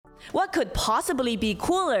What could possibly be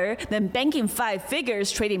cooler than banking 5 figures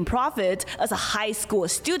trading profit as a high school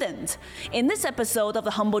student? In this episode of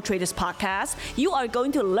the Humble Traders podcast, you are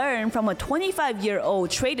going to learn from a 25-year-old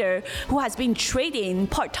trader who has been trading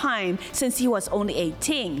part-time since he was only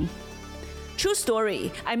 18. True story,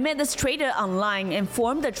 I met this trader online and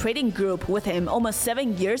formed a trading group with him almost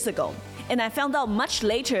 7 years ago. And I found out much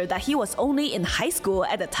later that he was only in high school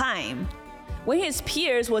at the time. When his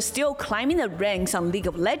peers were still climbing the ranks on League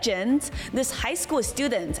of Legends, this high school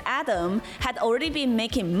student, Adam, had already been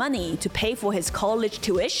making money to pay for his college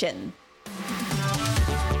tuition.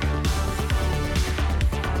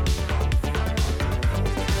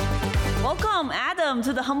 Welcome, Adam,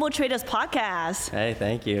 to the Humble Traders podcast. Hey,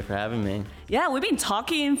 thank you for having me. Yeah, we've been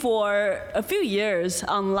talking for a few years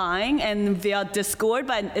online and via Discord,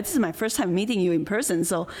 but this is my first time meeting you in person,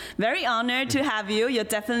 so very honored to have you. You're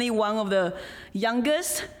definitely one of the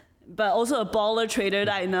youngest, but also a baller trader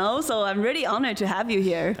that I know, so I'm really honored to have you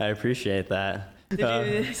here. I appreciate that.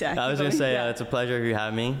 I was going to say, it's a pleasure you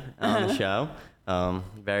have me on the show.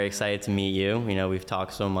 Very excited to meet you. You know, we've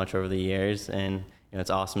talked so much over the years, and it's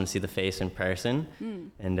awesome to see the face in person,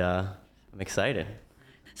 and I'm excited.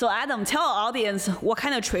 So Adam, tell our audience, what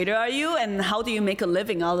kind of trader are you and how do you make a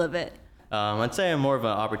living out of it? I'd say I'm more of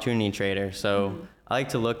an opportunity trader. So I like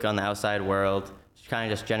to look on the outside world, kind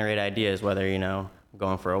of just generate ideas, whether, I'm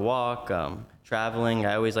going for a walk, traveling.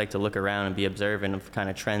 I always like to look around and be observant of kind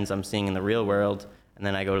of trends I'm seeing in the real world. And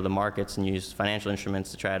then I go to the markets and use financial instruments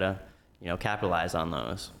to try to, capitalize on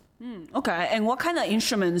those. Okay, and what kind of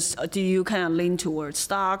instruments do you kind of lean towards?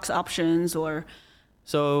 Stocks, options, or?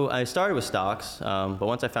 So I started with stocks, but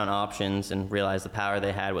once I found options and realized the power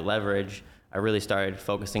they had with leverage, I really started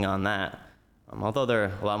focusing on that. Although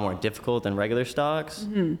they're a lot more difficult than regular stocks,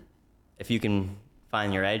 if you can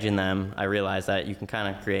find your edge in them, I realized that you can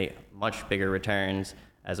kind of create much bigger returns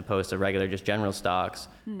as opposed to regular just general stocks,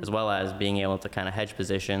 as well as being able to kind of hedge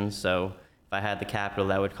positions. So if I had the capital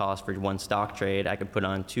that would cost for one stock trade, I could put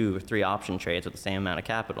on 2 or 3 option trades with the same amount of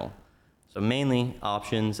capital. So mainly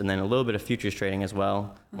options and then a little bit of futures trading as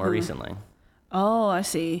well, more recently. Oh, I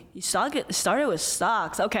see. You started with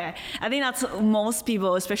stocks. Okay. I think that's most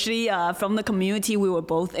people, especially from the community we were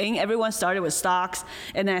both in. Everyone started with stocks.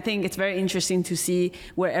 And I think it's very interesting to see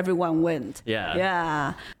where everyone went.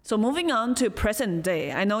 Yeah. So moving on to present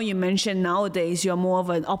day. I know you mentioned nowadays you're more of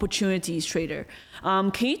an opportunities trader.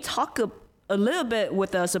 Can you talk a little bit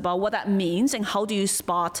with us about what that means and how do you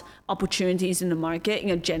spot opportunities in the market in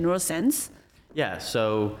a general sense? Yeah,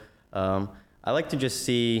 so I like to just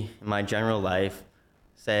see in my general life,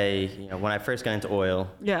 say, when I first got into oil,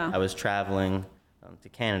 I was traveling to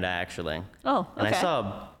Canada actually. Oh, okay. And I saw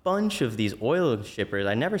a bunch of these oil shippers.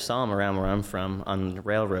 I never saw them around where I'm from on the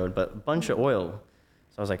railroad, but a bunch of oil.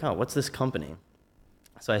 So I was like, oh, what's this company?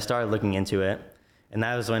 So I started looking into it. And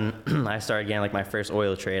that was when I started getting like my first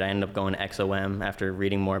oil trade. I ended up going to XOM after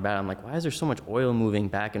reading more about it. I'm like, why is there so much oil moving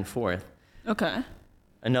back and forth? Okay.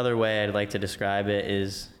 Another way I'd like to describe it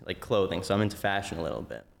is like clothing. So I'm into fashion a little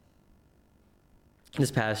bit.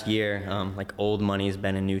 This past year, like old money's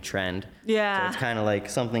been a new trend. Yeah. So it's kind of like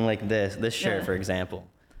something like this shirt, for example.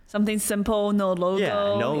 Something simple, no logo.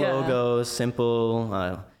 Yeah, no logos,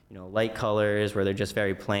 simple, light colors where they're just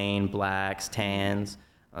very plain, blacks, tans,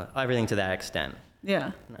 everything to that extent.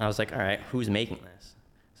 Yeah. And I was like, all right, who's making this?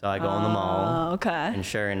 So I go in the mall. Okay. And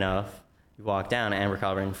sure enough, you walk down,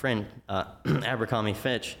 Abercrombie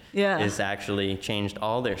Fitch is actually changed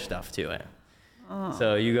all their stuff to it. Oh.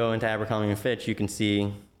 So you go into Abercrombie Fitch, you can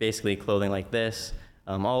see basically clothing like this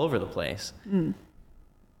all over the place.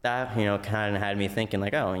 That, kind of had me thinking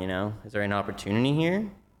like, oh, is there an opportunity here?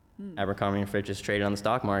 Abercrombie Fitch is traded on the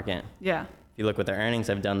stock market. Yeah. If you look what their earnings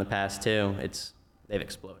have done the past 2, they've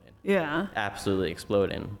exploded. Yeah. Absolutely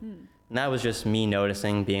exploded. And that was just me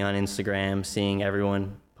noticing, being on Instagram, seeing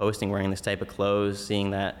everyone posting wearing this type of clothes,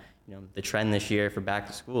 seeing that, the trend this year for back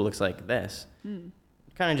to school looks like this.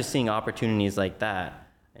 Kind of just seeing opportunities like that.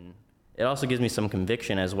 And it also gives me some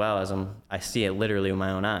conviction as well as I see it literally with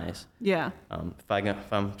my own eyes. Yeah.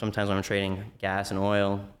 Sometimes when I'm trading gas and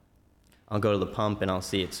oil, I'll go to the pump and I'll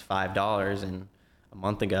see it's $5 and a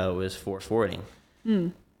month ago it was $4.40.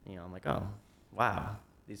 I'm like, oh, wow.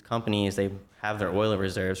 These companies, they have their oil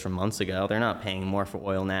reserves from months ago. They're not paying more for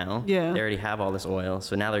oil now. Yeah. They already have all this oil.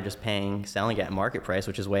 So now they're just selling it at market price,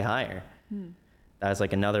 which is way higher. That's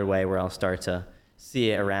like another way where I'll start to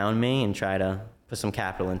see it around me and try to put some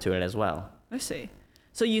capital into it as well. I see.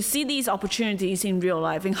 So you see these opportunities in real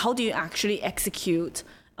life, and how do you actually execute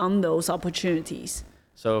on those opportunities?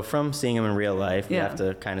 So from seeing them in real life, we have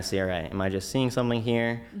to kind of see, all right, am I just seeing something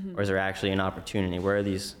here, or is there actually an opportunity? Where are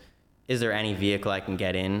these is there any vehicle I can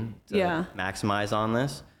get in to maximize on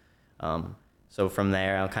this? So from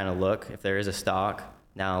there, I'll kind of look. If there is a stock,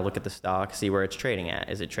 now I'll look at the stock, see where it's trading at.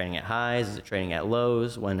 Is it trading at highs? Is it trading at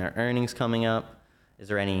lows? When are earnings coming up? Is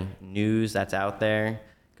there any news that's out there?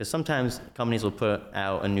 Because sometimes companies will put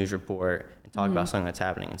out a news report and talk about something that's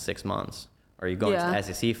happening in 6 months. Or you go into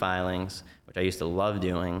SEC filings, which I used to love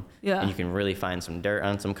doing, and you can really find some dirt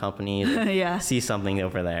on some companies, see something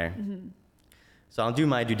over there. So I'll do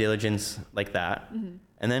my due diligence like that.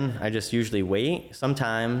 And then I just usually wait.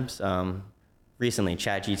 Sometimes, recently,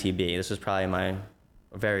 ChatGTB, this was probably my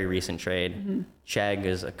very recent trade. Chegg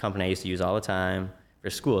is a company I used to use all the time for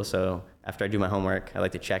school. So after I do my homework, I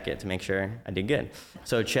like to check it to make sure I did good.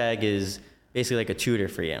 So Chegg is basically like a tutor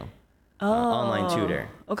for you, online tutor.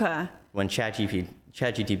 Okay. When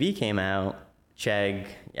ChatGTB came out, Chegg,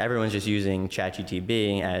 everyone's just using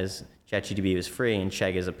ChatGTB as ChatGTB was free and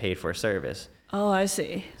Chegg is a paid for service. Oh, I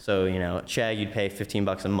see. So, Chegg, you'd pay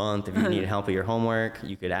 $15 a month. If you needed help with your homework,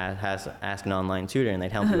 you could ask an online tutor and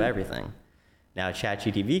they'd help you with everything. Now,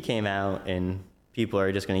 ChatGTB came out and people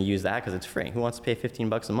are just going to use that because it's free. Who wants to pay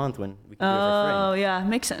 $15 a month when we can do it for free? Oh, yeah,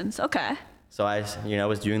 makes sense. Okay. So I,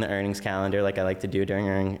 was doing the earnings calendar like I like to do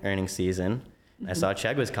during earnings season. I saw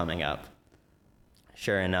Chegg was coming up.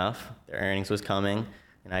 Sure enough, their earnings was coming,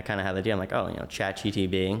 and I kind of had the idea. I'm like,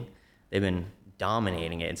 ChatGTB, they've been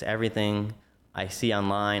dominating it. It's everything I see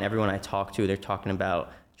online. Everyone I talk to, they're talking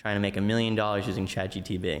about trying to make $1 million using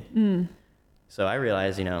ChatGTB. So I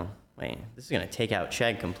realized, wait, this is going to take out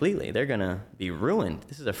Chegg completely. They're going to be ruined.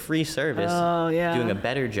 This is a free service doing a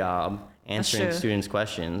better job answering students'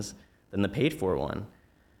 questions than the paid for one.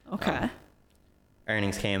 Okay.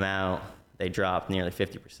 Earnings came out. They dropped nearly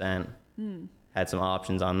 50%. Had some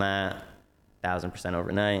options on that, 1,000%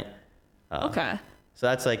 overnight. Okay. So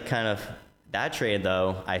that's like kind of that trade,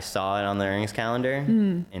 though. I saw it on the earnings calendar,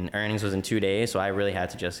 and earnings was in 2 days, so I really had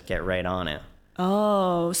to just get right on it.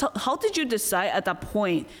 Oh, so how did you decide at that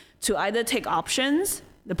point to either take options,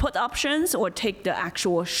 the put options, or take the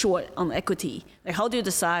actual short on equity? Like, how do you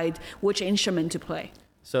decide which instrument to play?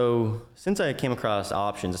 So since I came across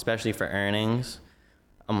options, especially for earnings,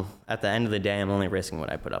 at the end of the day, I'm only risking what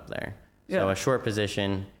I put up there. So a short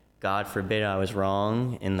position, God forbid I was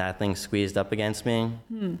wrong and that thing squeezed up against me.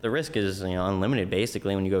 The risk is unlimited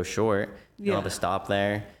basically when you go short. You don't have to stop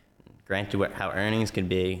there. Granted, how earnings could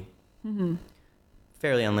be,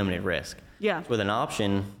 fairly unlimited risk. Yeah. So with an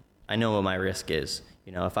option, I know what my risk is.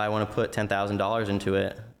 If I want to put $10,000 into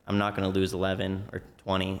it, I'm not going to lose 11 or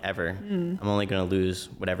 20 ever. I'm only going to lose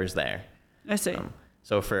whatever's there. I see.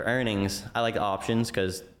 So for earnings, I like options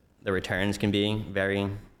because the returns can be very,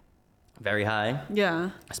 very high. Yeah.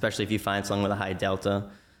 Especially if you find something with a high delta.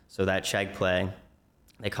 So that Chegg play,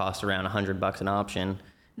 they cost around $100 an option,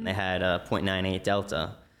 and they had a 0.98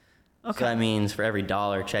 delta. Okay. So that means for every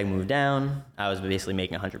dollar Chegg moved down, I was basically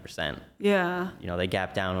making 100%. Yeah. They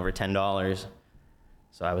gapped down over $10.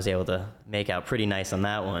 So I was able to make out pretty nice on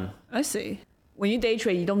that one. I see. When you day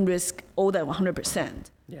trade, you don't risk all that 100%.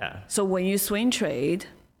 Yeah. So when you swing trade,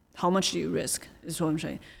 how much do you risk is what I'm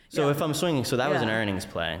saying. So if I'm swinging, so that was an earnings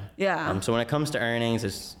play. Yeah. So when it comes to earnings,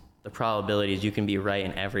 it's the probabilities you can be right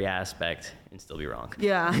in every aspect and still be wrong.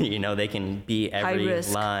 Yeah. They can beat every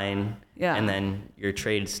line and then your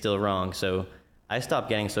trade's still wrong. So I stopped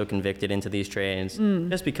getting so convicted into these trades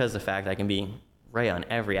just because the fact I can be right on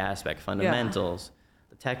every aspect, fundamentals,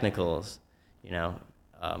 the technicals,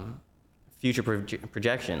 future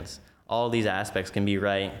projections. All these aspects can be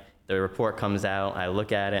right. The report comes out, I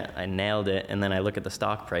look at it, I nailed it, and then I look at the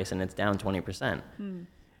stock price and it's down 20%.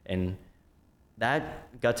 And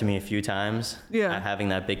that got to me a few times, having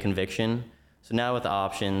that big conviction. So now with the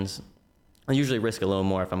options, I usually risk a little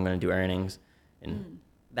more if I'm going to do earnings. And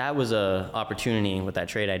that was a opportunity with that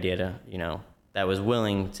trade idea to, that was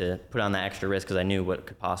willing to put on that extra risk because I knew what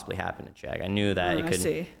could possibly happen to Chegg. I knew that it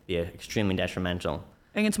could be extremely detrimental.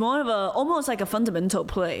 And it's more of almost like a fundamental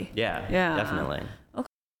play. Yeah, definitely. Okay.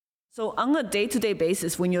 So on a day-to-day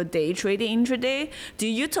basis, when you're day trading intraday, do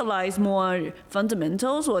you utilize more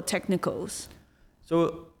fundamentals or technicals?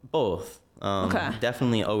 So both.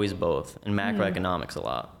 Definitely always both. And macroeconomics a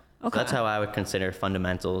lot. Okay. So that's how I would consider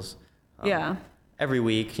fundamentals. Every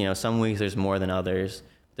week, some weeks there's more than others.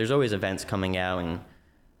 There's always events coming out and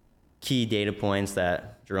key data points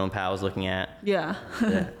that Jerome Powell's looking at. Yeah.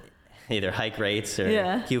 Either hike rates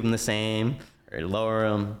or keep them the same or lower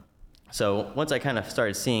them. So once I kind of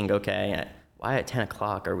started seeing, okay, why at 10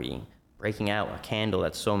 o'clock are we breaking out a candle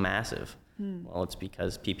that's so massive? Well, it's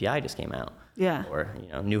because PPI just came out. Yeah. Or,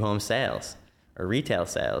 new home sales or retail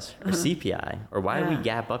sales or CPI. Or why did we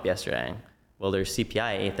gap up yesterday? Well, there's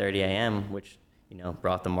CPI at 8:30 a.m., which,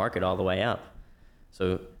 brought the market all the way up.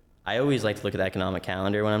 So I always like to look at the economic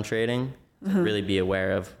calendar when I'm trading to really be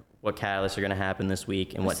aware of what catalysts are going to happen this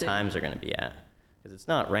week and what times they're going to be at. Because it's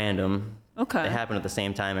not random. Okay. They happen at the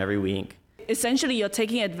same time every week. Essentially, you're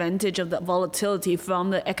taking advantage of the volatility from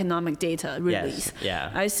the economic data release. Yes,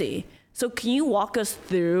 yeah. I see. So can you walk us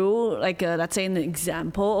through, let's say, an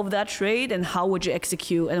example of that trade, and how would you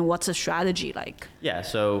execute, and what's the strategy like? Yeah,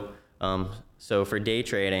 so for day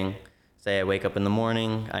trading, say I wake up in the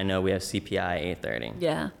morning, I know we have CPI 8:30.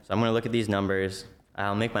 Yeah. So I'm going to look at these numbers.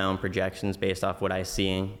 I'll make my own projections based off what I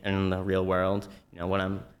see in the real world. What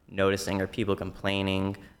I'm noticing are people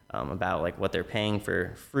complaining about what they're paying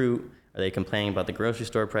for fruit. Are they complaining about the grocery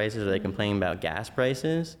store prices? Are they complaining about gas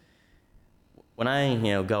prices? When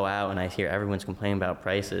I go out and I hear everyone's complaining about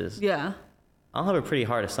prices, Yeah. I'll have a pretty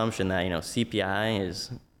hard assumption that CPI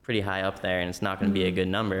is pretty high up there and it's not going to be a good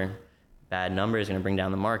number. Bad number is going to bring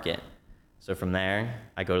down the market. So from there,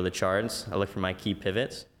 I go to the charts. I look for my key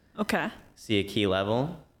pivots. Okay. See a key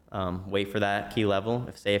level. Wait for that key level.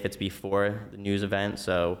 If it's before the news event,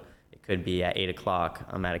 so it could be at 8 o'clock.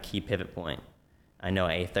 I'm at a key pivot point. I know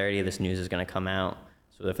at 8:30 this news is going to come out.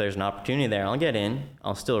 So if there's an opportunity there, I'll get in.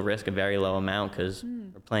 I'll still risk a very low amount because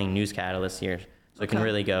we're playing news catalysts here. So it can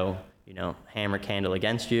really go, hammer candle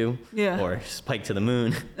against you or spike to the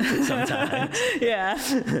moon sometimes. Yeah.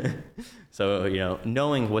 So,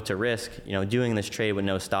 knowing what to risk, doing this trade with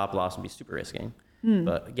no stop loss would be super risky.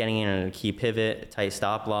 But getting in on a key pivot, a tight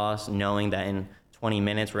stop loss, knowing that in 20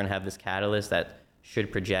 minutes we're going to have this catalyst that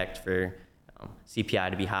should project for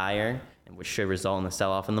CPI to be higher, and which should result in the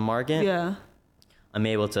sell-off in the market. Yeah. I'm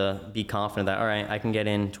able to be confident that, all right, I can get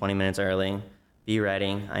in 20 minutes early, be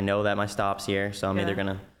ready. I know that my stop's here, so I'm either going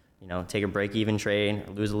to, take a break-even trade,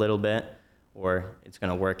 or lose a little bit, or it's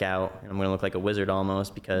going to work out, and I'm going to look like a wizard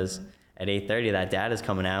almost because at 8:30 that data's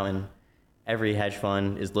coming out, and every hedge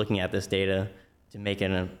fund is looking at this data to make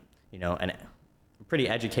it a pretty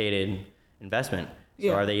educated investment.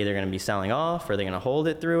 So are they either going to be selling off, or are they going to hold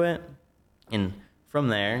it through it? And from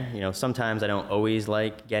there, sometimes I don't always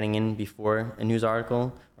like getting in before a news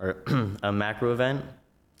article or a macro event.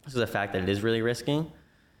 This is the fact that it is really risky.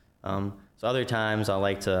 So other times I'll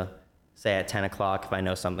like to say at 10 o'clock if I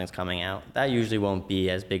know something's coming out. That usually won't be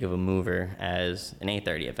as big of a mover as an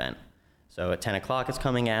 8:30 event. So at 10 o'clock it's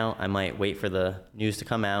coming out. I might wait for the news to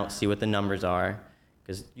come out, see what the numbers are,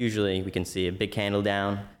 because usually we can see a big candle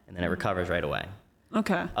down and then it recovers right away.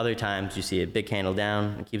 Okay. Other times you see a big candle down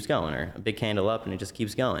and it keeps going, or a big candle up and it just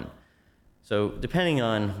keeps going. So depending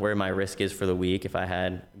on where my risk is for the week, if I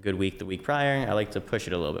had a good week the week prior, I like to push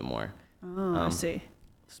it a little bit more. Oh, I see.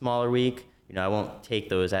 Smaller week, I won't take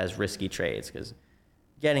those as risky trades because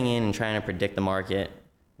getting in and trying to predict the market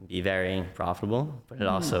can be very profitable, but it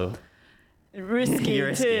also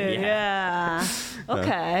risky too. Yeah.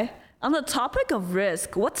 Okay. On the topic of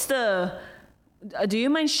risk, do you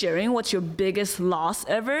mind sharing what's your biggest loss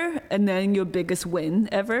ever and then your biggest win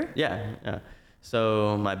ever? Yeah.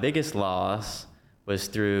 So my biggest loss was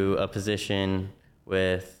through a position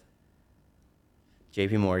with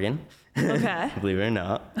JP Morgan. Okay. Believe it or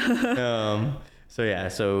not.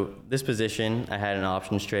 So this position, I had an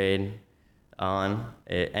options trade on.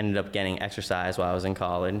 It ended up getting exercised while I was in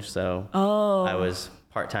college. So I was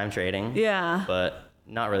part-time trading. Yeah. But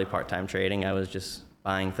not really part-time trading. I was just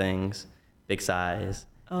buying things, big size,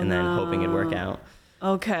 and then hoping it'd work out.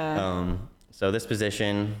 Okay. So this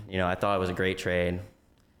position, I thought it was a great trade.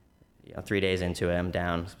 3 days into it, I'm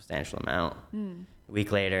down a substantial amount. A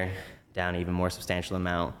week later, down even more substantial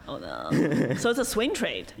amount. Oh no. So it's a swing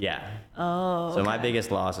trade? Yeah. Oh, So my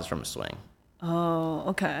biggest loss is from a swing. Oh,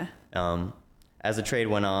 okay. As the trade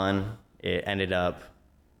went on, it ended up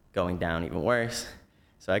going down even worse.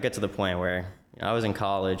 So I got to the point where I was in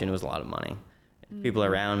college and it was a lot of money. People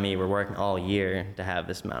around me were working all year to have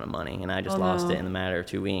this amount of money, and I just lost it in a matter of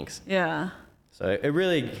 2 weeks. Yeah. So it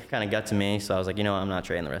really kind of got to me, so I was like, I'm not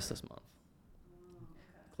trading the rest of this month.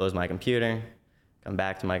 Close my computer, come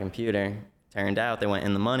back to my computer. Turned out they went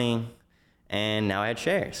in the money, and now I had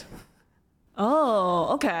shares.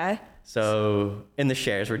 Oh, okay. So, and the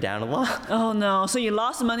shares were down a lot. Oh no, so you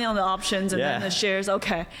lost money on the options and then the shares,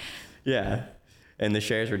 okay. Yeah, and the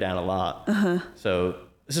shares were down a lot. So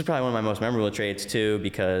this is probably one of my most memorable trades too,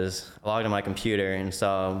 because I logged on my computer and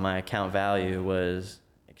saw my account value was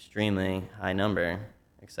extremely high number,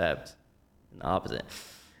 except the opposite.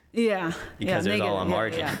 Yeah. Because it was all on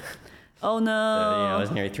margin. Yeah. Oh no. So, it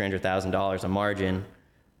was nearly $300,000 on margin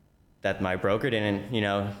that my broker didn't,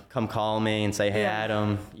 come call me and say, hey,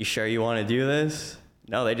 Adam, you sure you want to do this?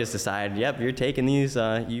 No, they just decided, yep, you're taking these,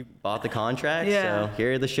 you bought the contract, so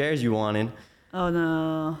here are the shares you wanted. Oh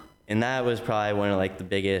no. And that was probably one of like the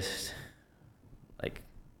biggest like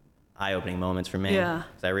eye-opening moments for me. Yeah.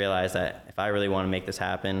 Because I realized that if I really want to make this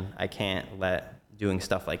happen, I can't let doing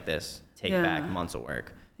stuff like this take back months of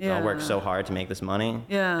work. So I'll work so hard to make this money.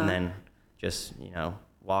 Yeah. And then just,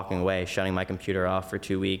 walking away, shutting my computer off for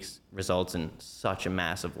 2 weeks results in such a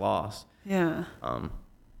massive loss. Yeah.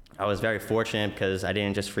 I was very fortunate because I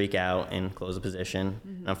didn't just freak out and close the position.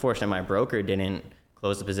 And unfortunately, my broker didn't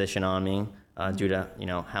close the position on me due to,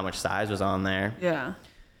 how much size was on there. Yeah.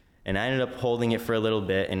 And I ended up holding it for a little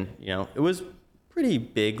bit, and, it was pretty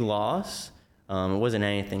big loss. It wasn't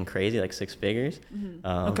anything crazy, like 6 figures.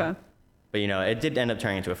 Okay. But, it did end up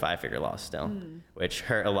turning into a 5-figure loss still, which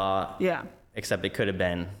hurt a lot. Yeah. Except it could have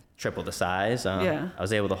been triple the size. I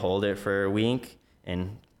was able to hold it for a week,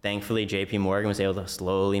 and thankfully JP Morgan was able to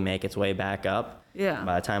slowly make its way back up. Yeah.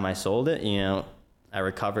 By the time I sold it, I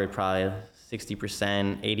recovered probably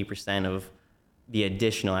 60%, 80% of the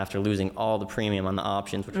additional after losing all the premium on the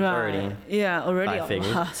options, which was already already 5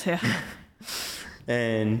 figures. Lot, yeah.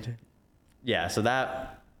 And so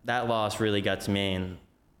that loss really got to me, and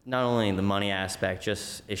not only the money aspect,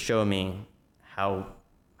 just it showed me how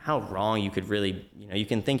wrong you could really, you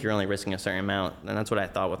can think you're only risking a certain amount, and that's what I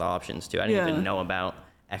thought with options too. I didn't even know about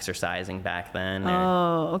exercising back then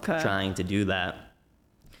or trying to do that.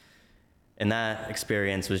 And that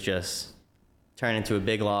experience was just turned into a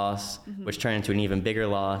big loss, which turned into an even bigger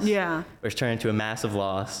loss, which turned into a massive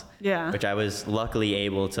loss, which I was luckily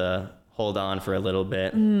able to hold on for a little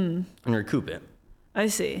bit and recoup it. I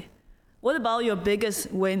see. What about your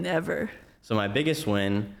biggest win ever? So my biggest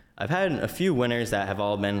win, I've had a few winners that have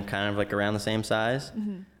all been kind of like around the same size.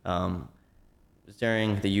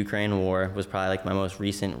 During the Ukraine war was probably like my most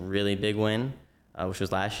recent really big win, which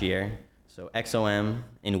was last year. So XOM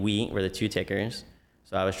and wheat were the 2 tickers.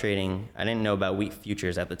 So I was trading, I didn't know about wheat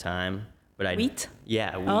futures at the time, but Wheat?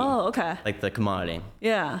 Yeah, wheat. Oh, okay. Like the commodity.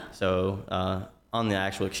 Yeah. So on the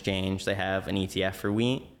actual exchange, they have an ETF for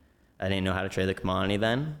wheat. I didn't know how to trade the commodity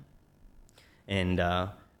then. And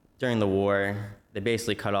during the war, they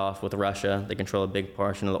basically cut off with Russia. They control a big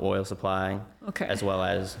portion of the oil supply. Okay. As well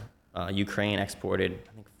as Ukraine exported,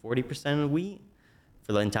 I think, 40% of wheat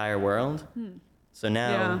for the entire world. So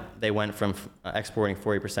now they went from exporting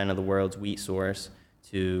 40% of the world's wheat source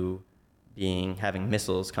to having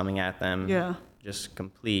missiles coming at them. Yeah. Just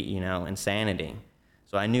complete, insanity.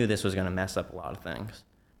 So I knew this was going to mess up a lot of things.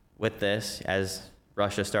 With this, as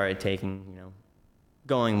Russia started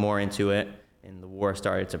going more into it, and the war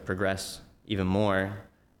started to progress even more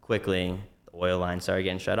quickly, the oil lines started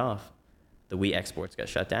getting shut off. The wheat exports got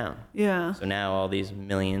shut down. Yeah. So now all these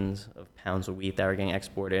millions of pounds of wheat that were getting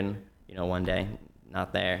exported, one day,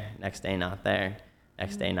 not there. Next day, not there.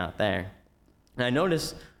 Next day, not there. And I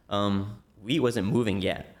noticed wheat wasn't moving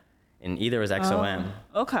yet, and either was XOM.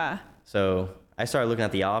 Okay. So I started looking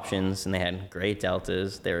at the options, and they had great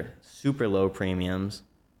deltas. They were super low premiums.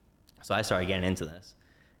 So I started getting into this.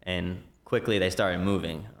 And quickly they started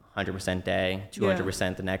moving. 100% day,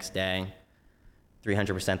 200% the next day,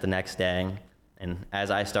 300% the next day. And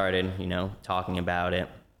as I started, talking about it,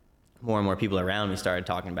 more and more people around me started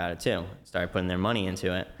talking about it too. Started putting their money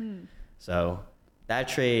into it. So that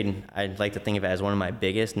trade, I'd like to think of it as one of my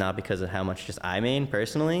biggest, not because of how much just I made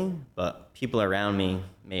personally, but people around me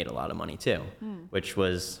made a lot of money too, which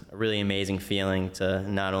was a really amazing feeling to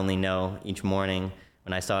not only know each morning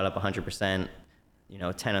when I saw it up 100%,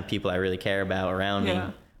 10 of people I really care about around me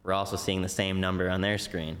were also seeing the same number on their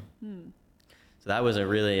screen. So that was a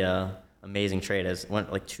really amazing trade. It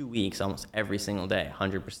went like 2 weeks, almost every single day,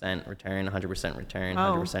 100% return, 100% return,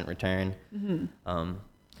 100% return.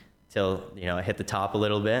 Till, it hit the top a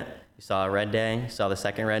little bit. You saw a red day, saw the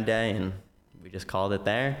second red day, and we just called it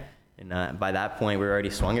there. And by that point, we already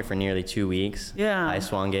swung it for nearly 2 weeks. I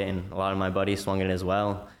swung it, and a lot of my buddies swung it as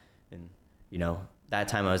well. And, that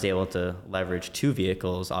time I was able to leverage 2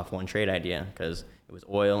 vehicles off one trade idea because it was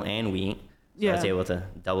oil and wheat. So I was able to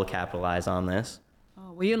double capitalize on this.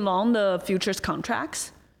 Were you long the futures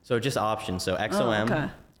contracts? So just options. So XOM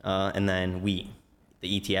and then wheat,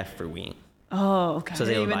 the ETF for wheat. Oh, okay. So I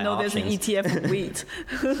didn't even know there's an ETF for wheat.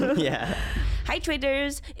 Yeah. Hi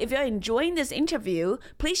traders, if you're enjoying this interview,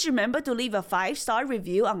 please remember to leave a 5-star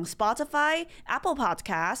review on Spotify, Apple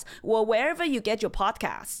Podcasts, or wherever you get your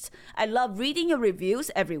podcasts. I love reading your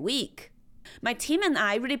reviews every week. My team and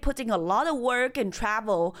I really put in a lot of work and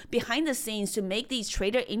travel behind the scenes to make these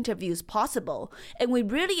trader interviews possible, and we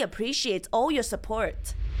really appreciate all your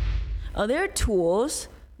support. Are there tools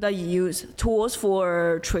that you use, tools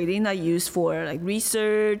for trading that you use for like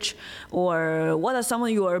research, or what are some of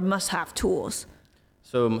your must-have tools?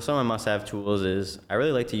 So some of my must-have tools is I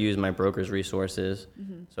really like to use my broker's resources.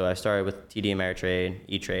 So I started with TD Ameritrade,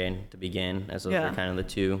 E-Trade to begin, as those were kind of the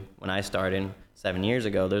two. When I started 7 years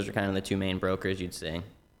ago, those were kind of the two main brokers you'd see.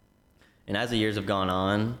 And as the years have gone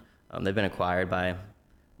on, they've been acquired by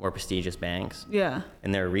more prestigious banks. Yeah.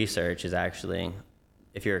 And their research is actually,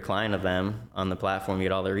 if you're a client of them on the platform, you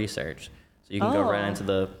get all their research. So you can go right into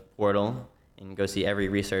the portal and go see every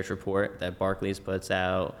research report that Barclays puts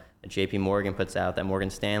out, that JP Morgan puts out, that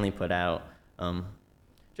Morgan Stanley put out,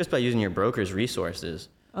 just by using your broker's resources.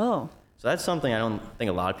 Oh. So that's something I don't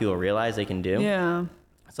think a lot of people realize they can do. Yeah.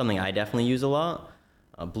 Something I definitely use a lot.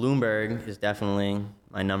 Bloomberg is definitely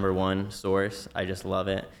my number one source. I just love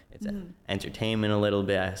it. It's entertainment a little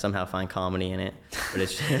bit. I somehow find comedy in it, but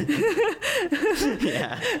it's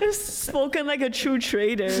yeah. Spoken like a true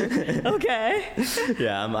trader. Okay.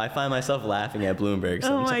 Yeah, I find myself laughing at Bloomberg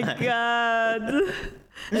sometimes. Oh my God.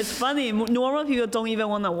 It's funny. Normal people don't even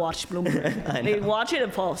want to watch Bloomberg. They watch it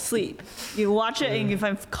and fall asleep. You watch it and you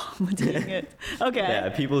find comedy in it. Okay. Yeah,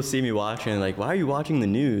 people see me watching and like, why are you watching the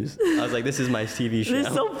news? I was like, this is my TV show.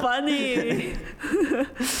 It's so funny.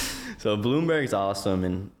 So Bloomberg's awesome,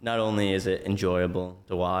 and not only is it enjoyable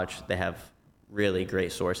to watch, they have really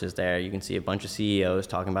great sources there. You can see a bunch of CEOs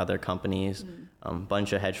talking about their companies, a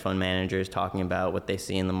bunch of hedge fund managers talking about what they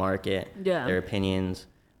see in the market, their opinions,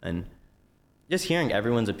 and just hearing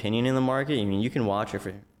everyone's opinion in the market. I mean, you can watch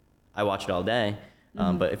it I watch it all day,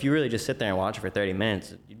 but if you really just sit there and watch it for 30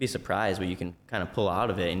 minutes, you'd be surprised what you can kind of pull out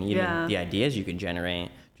of it, and even the ideas you can generate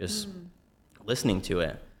just listening to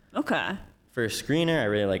it. Okay. For a screener, I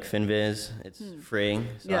really like FinViz. It's free,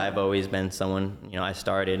 so I've always been someone, I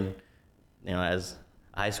started, as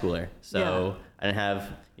a high schooler, so I didn't have,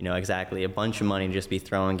 exactly a bunch of money to just be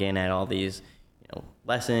throwing in at all these,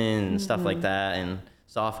 lessons and stuff like that and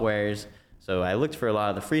softwares. So I looked for a lot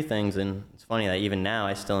of the free things, and it's funny that even now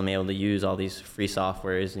I still am able to use all these free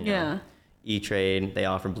softwares. E-Trade, they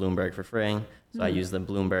offer Bloomberg for free, so I use the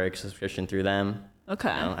Bloomberg subscription through them. Okay.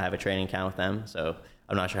 I have a trading account with them, so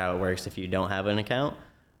I'm not sure how it works if you don't have an account,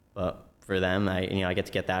 but for them, I get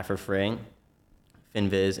to get that for free.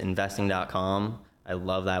 FinViz, investing.com. I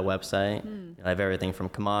love that website. I have everything from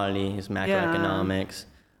commodities, macroeconomics.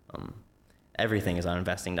 Everything is on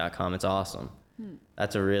investing.com. It's awesome.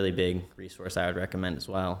 That's a really big resource I would recommend as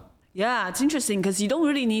well. Yeah, it's interesting because you don't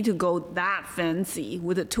really need to go that fancy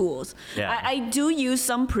with the tools. Yeah. I do use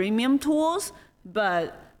some premium tools,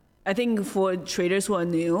 but I think for traders who are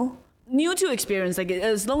new to experience, like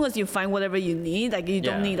as long as you find whatever you need, like you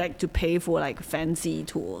don't need like to pay for like fancy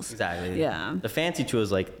tools. Exactly. Yeah. The fancy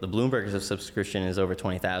tools, like the Bloomberg subscription is over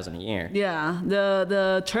 $20,000 a year. Yeah.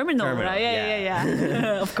 The terminal, right?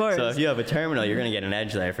 Yeah. Of course. So if you have a terminal, you're going to get an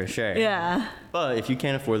edge there for sure. Yeah. But if you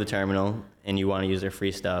can't afford the terminal and you want to use their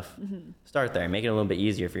free stuff, start there. Make it a little bit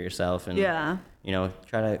easier for yourself, and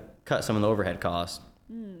try to cut some of the overhead costs.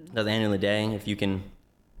 At the end of the day, if you can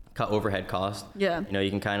cut overhead costs, you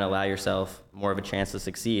can kind of allow yourself more of a chance to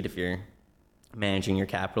succeed if you're managing your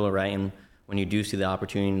capital right. And when you do see the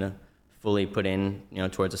opportunity to fully put in,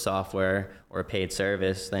 towards a software or a paid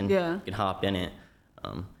service, then you can hop in it.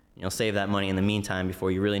 Save that money in the meantime before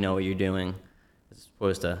you really know what you're doing, as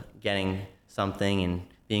opposed to getting something and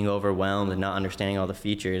being overwhelmed and not understanding all the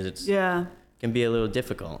features. It can be a little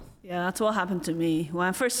difficult. Yeah, that's what happened to me when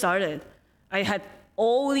I first started. I had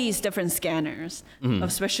all these different scanners,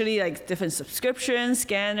 especially like different subscription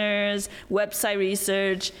scanners, website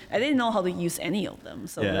research. I didn't know how to use any of them,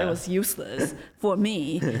 so it was useless for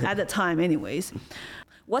me at the time anyways.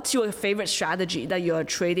 What's your favorite strategy that you're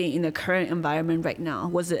trading in the current environment right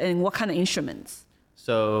now? And what kind of instruments?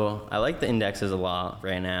 So I like the indexes a lot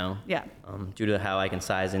right now. Yeah. Due to how I can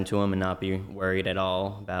size into them and not be worried at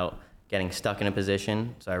all about getting stuck in a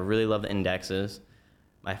position. So I really love the indexes.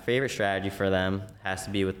 My favorite strategy for them has to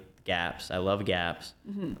be with gaps. I love gaps.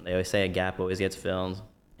 They always say a gap always gets filled,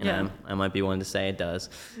 and I might be one to say it does.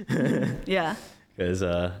 Yeah. Because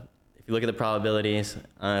if you look at the probabilities,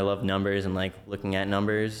 I love numbers, and like looking at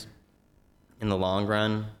numbers in the long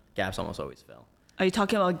run, gaps almost always fill. Are you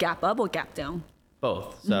talking about gap up or gap down?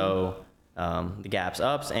 Both. So the gaps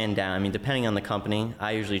ups and down. I mean, depending on the company,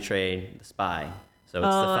 I usually trade the SPY. So it's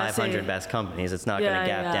the 500 best companies. It's not going to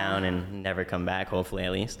gap down and never come back, hopefully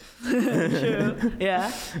at least. True. Yeah.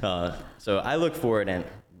 So I look for it in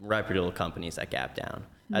reputable companies that gap down.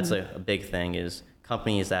 That's a big thing, is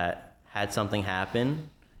companies that had something happen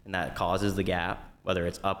and that causes the gap, whether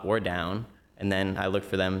it's up or down, and then I look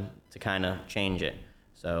for them to kind of change it.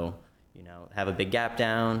 So, have a big gap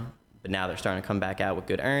down, but now they're starting to come back out with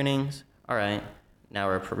good earnings. All right, now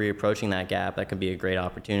we're reapproaching that gap. That could be a great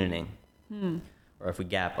opportunity. or if we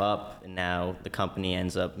gap up and now the company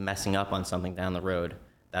ends up messing up on something down the road,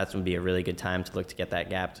 that's would be a really good time to look to get that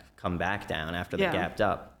gap to come back down after they gapped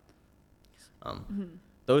up.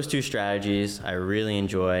 Those two strategies I really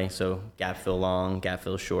enjoy. So gap fill long, gap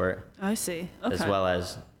fill short. I see. Okay. As well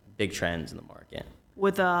as big trends in the market.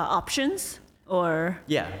 With options or?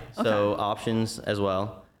 Yeah. So options as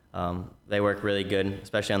well. They work really good,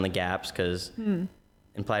 especially on the gaps, because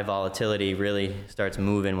implied volatility really starts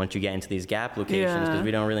moving once you get into these gap locations, because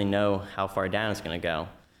we don't really know how far down it's going to go.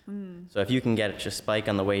 So if you can get a spike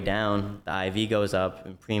on the way down, the IV goes up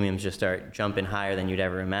and premiums just start jumping higher than you'd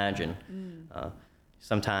ever imagine.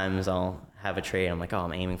 Sometimes I'll have a trade, I'm like, oh,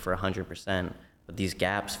 I'm aiming for 100%, but these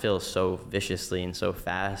gaps fill so viciously and so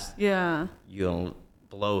fast. Yeah. You'll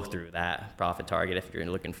blow through that profit target if you're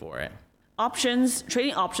looking for it. Options,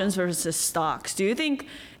 trading options versus stocks. Do you think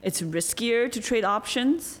it's riskier to trade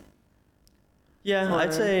options? Yeah,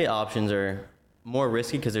 I'd say options are more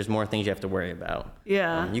risky because there's more things you have to worry about.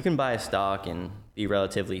 Yeah. You can buy a stock and be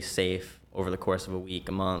relatively safe over the course of a week,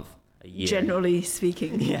 a month, a year. Generally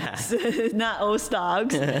speaking. Yeah. Not all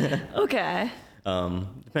stocks. Okay.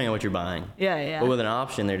 Depending on what you're buying. Yeah. But with an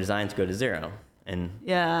option, they're designed to go to zero. And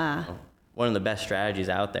one of the best strategies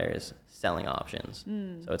out there is selling options.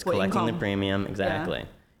 So it's collecting the premium. Exactly.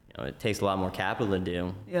 Yeah. It takes a lot more capital to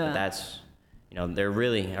do. Yeah. But that's, they're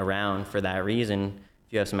really around for that reason.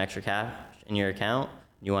 If you have some extra cash in your account,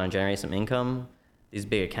 you want to generate some income, these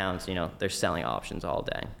big accounts, they're selling options all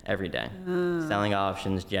day, every day. Selling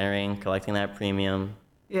options, generating, collecting that premium.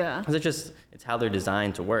 Yeah. Because it's how they're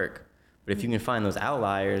designed to work. But if you can find those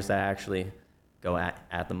outliers that actually go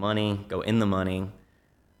at the money, go in the money,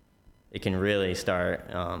 it can really start...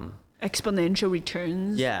 exponential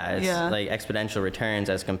returns. Yeah, it's like exponential returns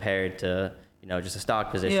as compared to, just a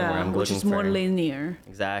stock position where I'm looking for... which is more linear.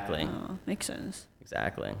 Exactly. Makes sense.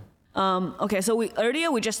 Exactly. Okay, so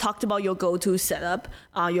earlier we just talked about your go-to setup,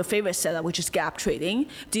 your favorite setup, which is gap trading.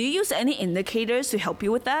 Do you use any indicators to help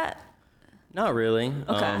you with that? Not really.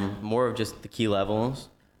 Okay. More of just the key levels.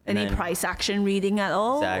 Any price action reading at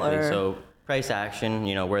all? Exactly. Or? So price action,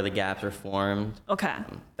 where the gaps are formed. Okay.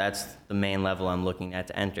 That's the main level I'm looking at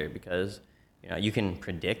to enter, because you can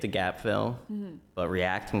predict a gap fill, but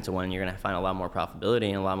reacting to one, you're going to find a lot more profitability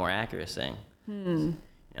and a lot more accuracy.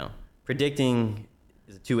 Predicting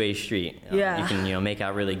is a two-way street. You can make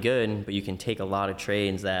out really good, but you can take a lot of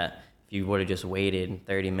trades that if you would have just waited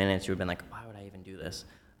 30 minutes, you would have been like, why would I even do this?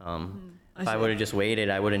 If I would have just waited,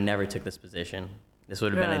 I would have never took this position. This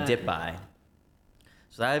would have been a dip buy.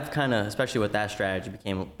 So I've kind of, especially with that strategy,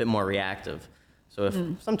 became a bit more reactive. So if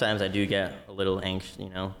sometimes I do get a little anxious,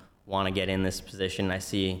 want to get in this position, I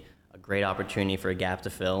see a great opportunity for a gap to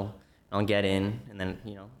fill, I'll get in, and then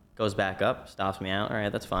goes back up, stops me out. All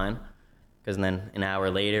right, that's fine. Because then an hour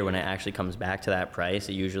later, when it actually comes back to that price,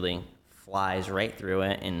 it usually flies right through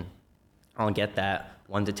it, and I'll get that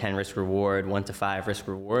 1 to 10 risk reward, 1 to 5 risk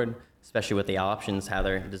reward, especially with the options, how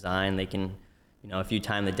they're designed. They can, if you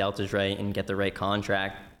time the deltas right and get the right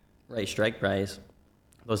contract, right strike price,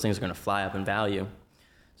 those things are going to fly up in value.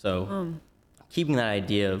 So keeping that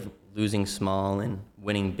idea of losing small and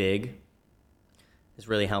winning big has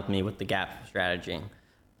really helped me with the gap strategy.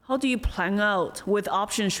 How do you plan out with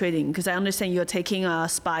options trading? Because I understand you're taking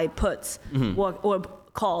SPY puts or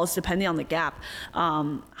calls depending on the gap.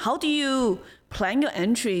 How do you plan your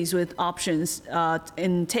entries with options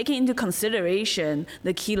in taking into consideration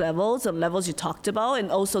the key levels, the levels you talked about, and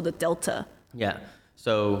also the delta? Yeah.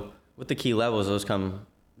 So with the key levels, those come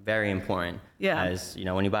very important. Yeah. As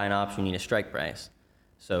when you buy an option, you need a strike price.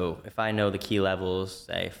 So if I know the key levels,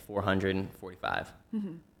 say 445.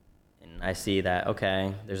 And I see that,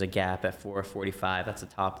 okay, there's a gap at 445. That's the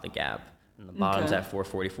top of the gap. And the bottom's at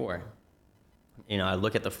 444. I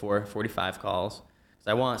look at the 445 calls because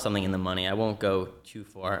I want something in the money. I won't go too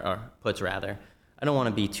far, or puts rather. I don't want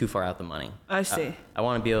to be too far out the money. I see. I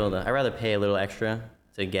want to be able to, I'd rather pay a little extra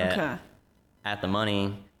to get at the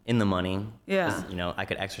money, in the money. Yeah. I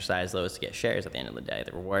could exercise those to get shares at the end of the day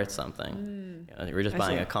that were worth something. We're just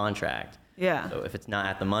buying a contract. Yeah. So if it's not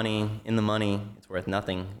at the money, in the money, it's worth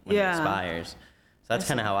nothing when it expires. So that's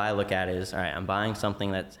kind of how I look at it is, all right, I'm buying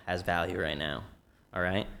something that has value right now. All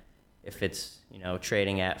right. If it's,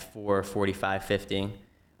 trading at 445.50,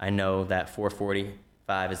 I know that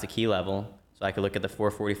 445 is the key level. So I could look at the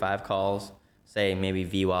 445 calls, say maybe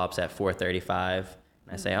VWAP's at 435.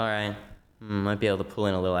 And I say, all right, might be able to pull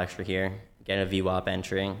in a little extra here, get a VWAP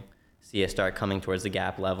entry, see it start coming towards the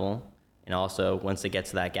gap level. And also, once it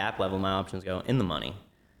gets to that gap level, my options go in the money.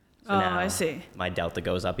 So now I see. My delta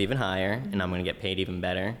goes up even higher, and I'm going to get paid even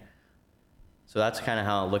better. So that's kind of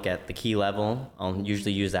how I'll look at the key level. I'll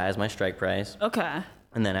usually use that as my strike price. Okay.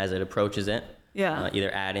 And then as it approaches it, Yeah. Either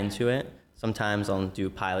add into it. Sometimes I'll do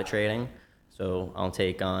pilot trading. So I'll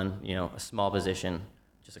take on, a small position,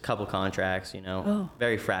 just a couple contracts,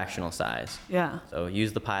 very fractional size. Yeah. So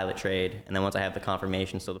use the pilot trade. And then once I have the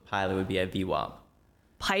confirmation, so the pilot would be at VWAP.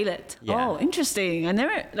 Pilot. Yeah. Oh, interesting. I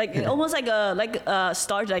never almost like a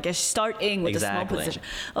start in with Exactly. a small position.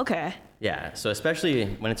 Okay. Yeah, so especially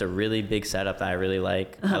when it's a really big setup that I really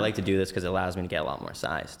like, I like to do this because it allows me to get a lot more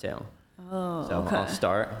size too. Oh, So okay. I'll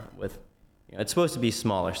start with, it's supposed to be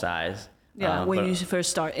smaller size. Yeah, when but- you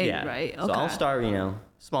first start in, yeah. right? Okay. So I'll start,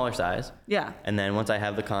 smaller size. Yeah. And then once I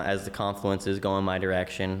have as the confluences go in my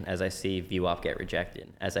direction, as I see VWAP get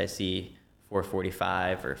rejected, as I see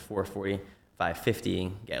 445 or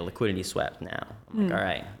 445.50 get liquidity swept now, I'm like, all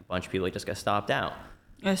right, a bunch of people just got stopped out.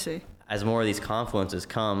 I see. As more of these confluences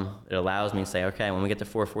come, it allows me to say, okay, when we get to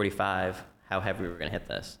 445, how heavy we're going to hit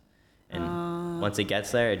this. And once it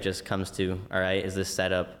gets there, it just comes to, all right, is this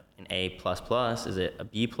setup an A++? Is it a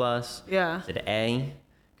B+? Yeah. Is it an A?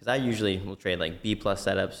 Because I usually will trade like B+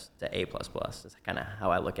 setups to A++. That's kind of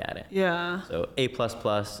how I look at it. Yeah. So A++,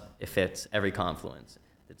 it fits every confluence.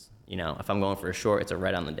 It's, if I'm going for a short, it's a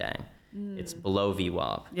right on the day. It's below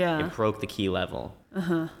VWAP. Yeah. It broke the key level.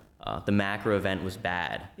 The macro event was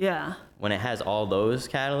bad. Yeah. When it has all those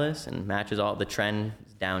catalysts and matches all the trend,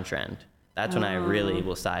 is downtrend. That's when I really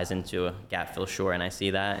will size into a gap fill short, and I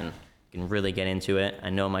see that and can really get into it. I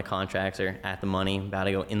know my contracts are at the money, about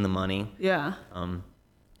to go in the money. Yeah.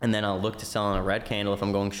 And then I'll look to sell on a red candle if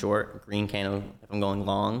I'm going short, green candle if I'm going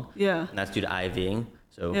long. Yeah. And that's due to IV.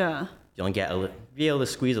 So Yeah. you'll be able to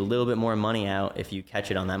squeeze a little bit more money out if you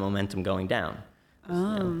catch it on that momentum going down.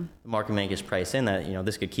 The market makers price in that,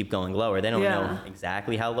 this could keep going lower. They don't know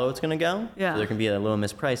exactly how low it's going to go. Yeah. So there can be a little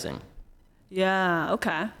mispricing. Yeah.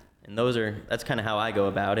 Okay. And that's kind of how I go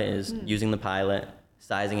about it, is using the pilot,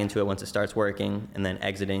 sizing into it once it starts working, and then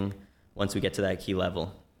exiting once we get to that key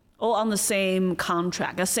level. All on the same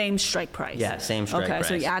contract, the same strike price. Yeah, same strike okay, price.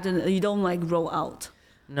 so you don't roll out.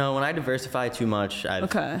 No, when I diversify too much, I've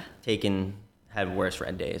Okay. had worse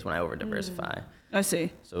red days when I over diversify. I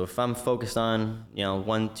see. So if I'm focused on,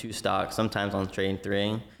 1, 2 stocks, sometimes I'll trade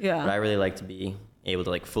 3. Yeah. But I really like to be able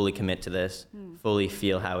to fully commit to this, fully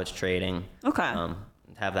feel how it's trading. Okay.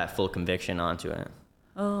 Have that full conviction onto it.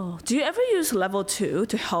 Oh, do you ever use level 2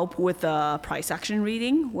 to help with the price action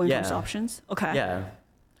reading when it comes to Yeah. options? Okay. Yeah.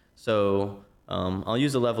 So I'll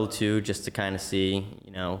use a level 2 just to kind of see,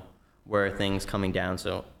 where are things coming down.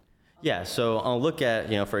 So so I'll look at,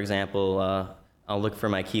 for example, I'll look for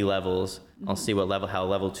my key levels. I'll see how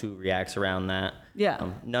level 2 reacts around that.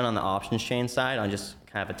 Yeah. None on the options chain side. I'll just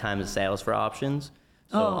have a time of sales for options.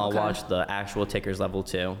 So I'll okay. watch the actual tickers level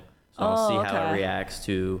 2. So I'll see how it okay. reacts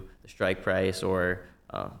to the strike price or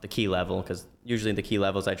the key level, because usually the key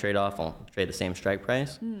levels I trade off, I'll trade the same strike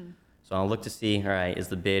price. So I'll look to see, all right, is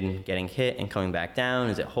the bid getting hit and coming back down?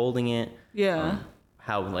 Is it holding it? Yeah.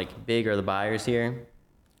 How big are the buyers here?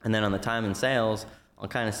 And then on the time and sales, I'll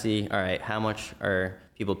kind of see, all right, how much are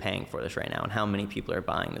people paying for this right now, and how many people are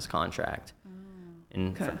buying this contract?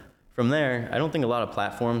 And Okay. from there, I don't think a lot of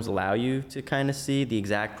platforms allow you to kind of see the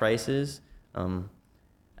exact prices.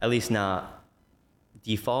 At least not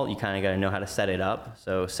default. You kind of got to know how to set it up.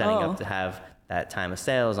 So setting up to have that time of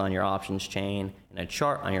sales on your options chain and a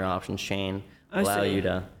chart on your options chain I allow see. you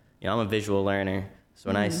to, I'm a visual learner. So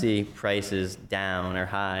when I see prices down or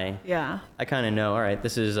high, Yeah. I kind of know, all right,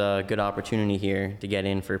 this is a good opportunity here to get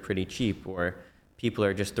in for pretty cheap, or people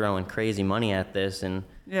are just throwing crazy money at this. And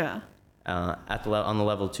Yeah. on the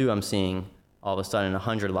level 2, I'm seeing all of a sudden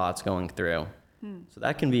 100 lots going through. So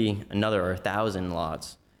that can be another 1,000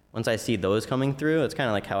 lots. Once I see those coming through, it's kind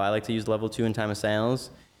of like how I like to use level 2 in time of sales,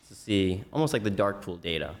 to see almost like the dark pool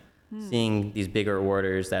data, seeing these bigger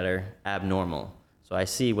orders that are abnormal. So I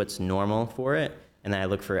see what's normal for it, and then I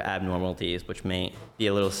look for abnormalities, which may be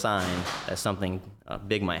a little sign that something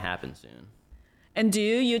big might happen soon. And do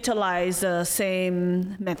you utilize the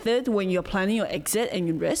same method when you're planning your exit and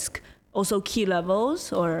your risk? Also key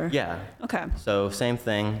levels or? Yeah. Okay. So same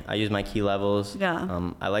thing. I use my key levels.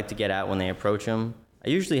 Yeah. I like to get out when they approach them. I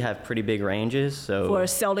usually have pretty big ranges. So For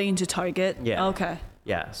selling into target? Yeah. Okay.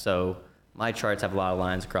 Yeah. So my charts have a lot of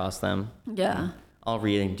lines across them. Yeah. I'll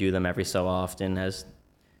redo them every so often as,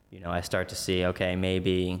 I start to see, okay,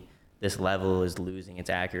 maybe this level is losing its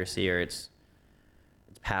accuracy or its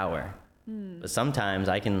power. But sometimes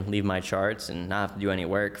I can leave my charts and not have to do any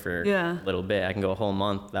work for Yeah. a little bit. I can go a whole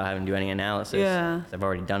month without having to do any analysis. Yeah. 'Cause I've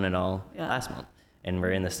already done it all Yeah. last month, and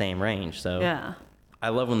we're in the same range. So Yeah. I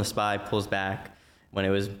love when the SPY pulls back, when it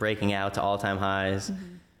was breaking out to all-time highs.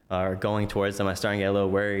 or going towards them, I started to get a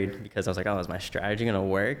little worried because I was like, oh, is my strategy going to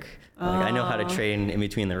work? Like, I know how to trade in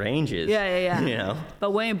between the ranges. Yeah. You know?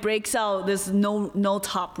 But when it breaks out, there's no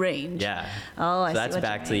top range. Yeah. Oh, I see. So that's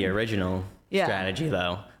back to the original strategy,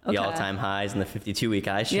 though. The all-time highs and the 52-week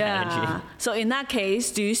high strategy. Yeah. So in that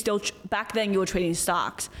case, do you still, back then you were trading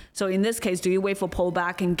stocks. So in this case, do you wait for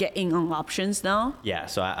pullback and get in on options now? Yeah.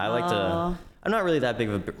 So I like to, I'm not really that big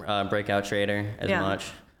of a breakout trader as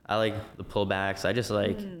much. I like the pullbacks. I just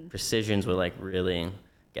like precisions what like really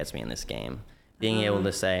gets me in this game. Being able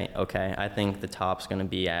to say, okay, I think the top's going to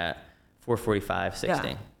be at 445.60.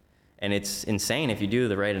 Yeah. And it's insane. If you do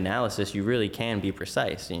the right analysis, you really can be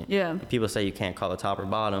precise. People say you can't call the top or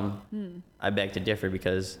bottom. I beg to differ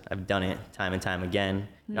because I've done it time and time again.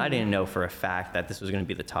 I didn't know for a fact that this was going to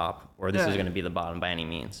be the top or this was going to be the bottom by any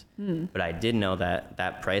means. But I did know that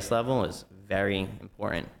that price level is very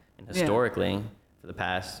important. And historically, for the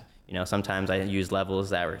past, sometimes I use levels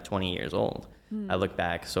that were 20 years old. I look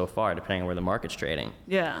back so far, depending on where the market's trading.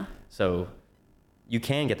 Yeah. So you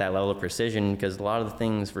can get that level of precision because a lot of the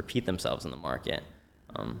things repeat themselves in the market.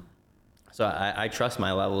 So I trust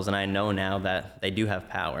my levels, and I know now that they do have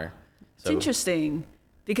power. It's interesting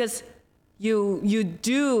because you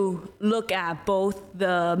do look at both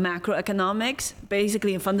the macroeconomics,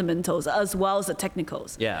 basically fundamentals, as well as the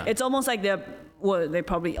technicals. Yeah. It's almost like they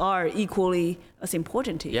probably are equally as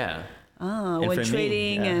important to you. Yeah. When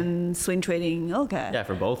trading and swing trading, okay. Yeah,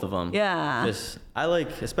 for both of them. Yeah. I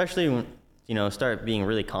like, especially when, start being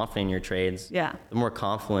really confident in your trades. Yeah. The more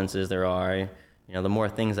confluences there are, the more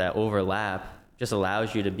things that overlap, just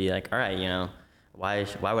allows you to be like, all right, why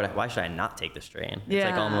should I not take this trade? It's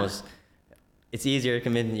like almost, it's easier to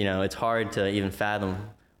commit, it's hard to even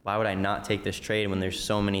fathom, why would I not take this trade when there's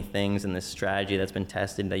so many things in this strategy that's been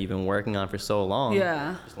tested that you've been working on for so long?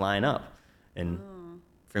 Yeah. Just line up. And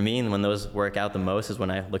for me, when those work out the most is when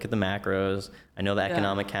I look at the macros, I know the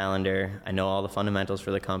economic calendar, I know all the fundamentals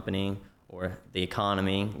for the company or the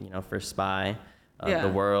economy, for SPY,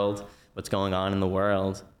 the world, what's going on in the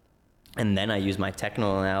world. And then I use my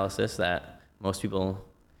technical analysis that most people,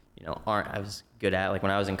 aren't as good at. Like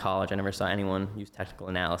when I was in college, I never saw anyone use technical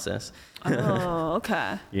analysis. Oh,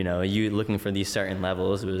 okay. You looking for these certain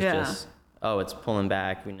levels, it was just, oh, it's pulling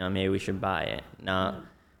back, maybe we should buy it. No,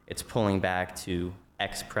 it's pulling back to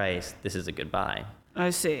X price, this is a good buy.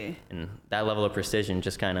 I see. And that level of precision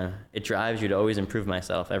just kind of, it drives you to always improve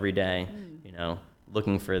myself every day,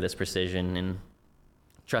 looking for this precision and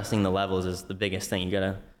trusting the levels is the biggest thing. You got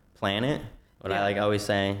to plan it. What I always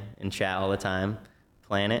say in chat all the time,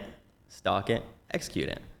 plan it, stalk it, execute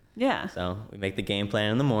it. Yeah. So we make the game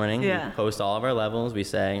plan in the morning. We post all of our levels. We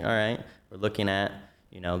say, all right, we're looking at,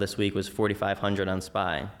 this week was 4,500 on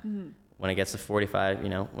SPY. When it gets to 45,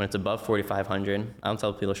 when it's above 4,500, I'll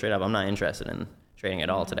tell people straight up, I'm not interested in trading at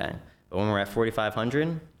all today. But when we're at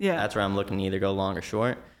 4,500, that's where I'm looking to either go long or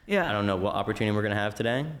short. Yeah. I don't know what opportunity we're going to have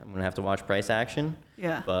today. I'm going to have to watch price action.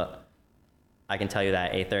 Yeah. But I can tell you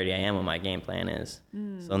that at 8:30 a.m. what my game plan is.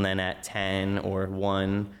 So then at 10 or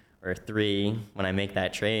 1 or 3, when I make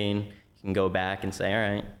that trade, you can go back and say,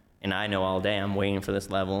 all right, and I know all day I'm waiting for this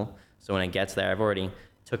level. So when it gets there, I've already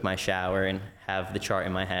took my shower and have the chart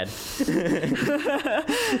in my head.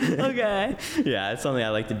 Okay. Yeah, it's something I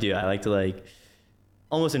like to do. I like to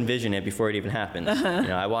almost envision it before it even happens.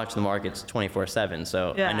 I watch the markets 24/7,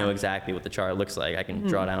 so I know exactly what the chart looks like. I can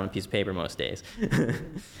draw it out on a piece of paper most days.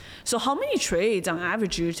 So how many trades on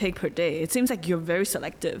average do you take per day? It seems like you're very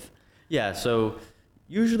selective. Yeah, so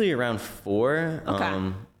usually around 4.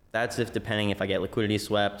 Okay. That's if I get liquidity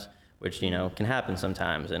swept, which can happen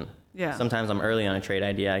sometimes. And sometimes I'm early on a trade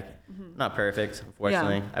idea. I'm not perfect,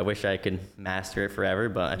 unfortunately. I wish I could master it forever,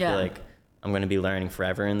 but I feel like I'm going to be learning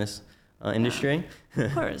forever in this industry.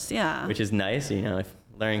 Of course, yeah. Which is nice. If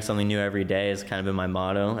learning something new every day has kind of been my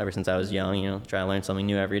motto ever since I was young. Try to learn something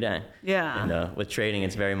new every day. Yeah. And with trading,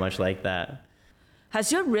 it's very much like that.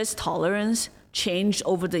 Has your risk tolerance changed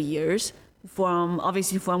over the years? From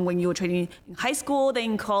when you were trading in high school,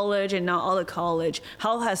 then in college, and now out of college,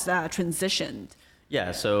 how has that transitioned?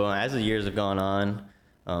 Yeah, so as the years have gone on,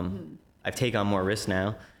 I've taken on more risk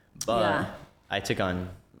now, but I took on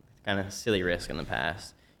kind of silly risk in the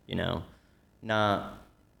past.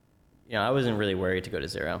 I wasn't really worried to go to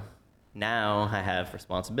zero. Now I have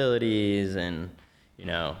responsibilities, and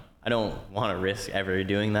I don't want to risk ever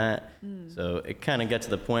doing that. So it kind of gets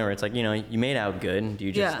to the point where it's like, you made out good. Do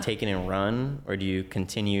you just take it and run, or do you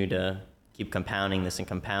continue to keep compounding this and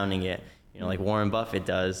compounding it, like Warren Buffett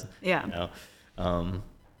does? Yeah.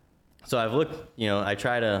 So I've looked, I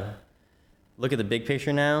try to look at the big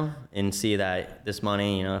picture now and see that this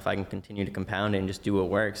money, if I can continue to compound it and just do what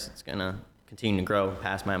works, it's going to continue to grow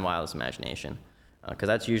past my wildest imagination. Because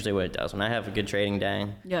that's usually what it does. When I have a good trading day,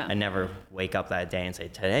 I never wake up that day and say,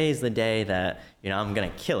 today's the day that, I'm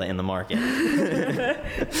going to kill it in the market.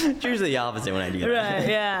 It's usually the opposite when I do that. Right,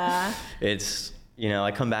 yeah. It's,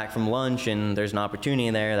 I come back from lunch and there's an opportunity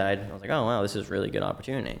there that I was like, oh, wow, this is a really good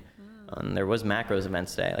opportunity. And there was macros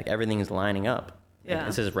events today. Like, everything's lining up. Yeah. Like,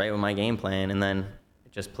 this is right with my game plan, and then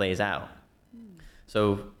it just plays out.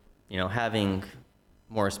 So, having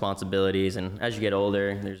more responsibilities, and as you get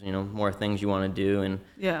older, there's more things you want to do, and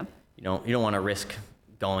you don't want to risk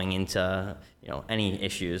going into any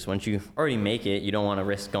issues. Once you already make it, you don't want to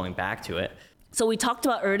risk going back to it. So we talked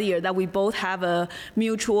about earlier that we both have a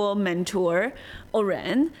mutual mentor,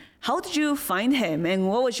 Oren. How did you find him, and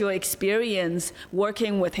what was your experience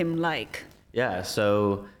working with him like? Yeah,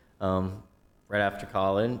 so right after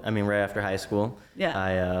high school,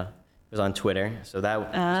 I was on Twitter. So that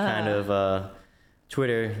was kind of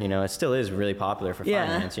Twitter, it still is really popular for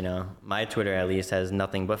finance, My Twitter, at least, has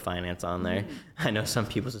nothing but finance on there. I know some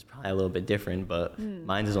people's is probably a little bit different, but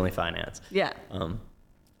mine's is only finance. Yeah.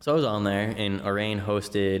 So I was on there, and Orain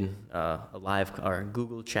hosted a live or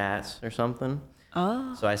Google Chats or something.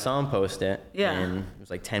 Oh. So I saw him post it, and it was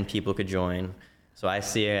like 10 people could join. So I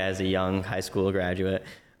see it as a young high school graduate.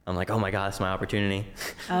 I'm like, oh my God, it's my opportunity.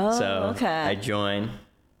 Oh, so okay. I join.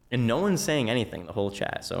 And no one's saying anything the whole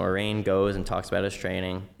chat. So Orain goes and talks about his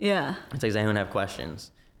training. Yeah. It's like, does anyone have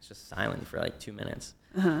questions? It's just silent for like 2 minutes.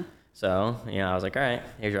 So, I was like, all right,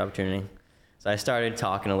 here's your opportunity. So I started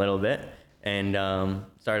talking a little bit and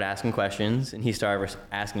started asking questions. And he started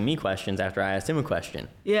asking me questions after I asked him a question.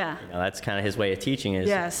 Yeah. That's kind of his way of teaching is,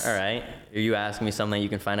 all right, are you asking me something you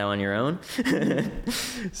can find out on your own?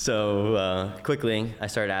 So quickly, I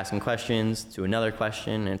started asking questions to another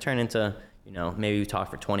question, and it turned into, maybe we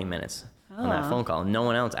talked for 20 minutes on that phone call. No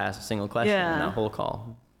one else asked a single question in that whole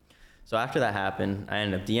call. So after that happened, I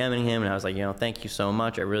ended up DMing him, and I was like, thank you so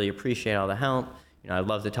much. I really appreciate all the help. I'd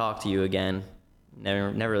love to talk to you again.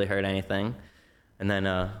 Never really heard anything. And then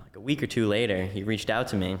like a week or two later, he reached out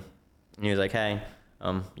to me, and he was like, hey,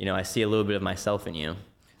 I see a little bit of myself in you.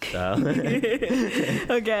 So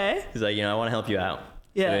okay. He's like, I want to help you out.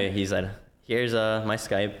 Yeah. So he said, here's my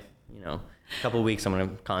Skype. A couple of weeks, I'm going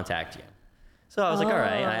to contact you. So I was like, all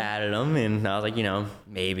right. I added him, and I was like,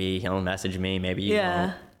 maybe he'll message me, maybe he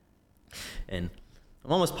won't. And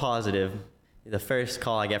I'm almost positive the first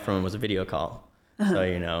call I get from him was a video call.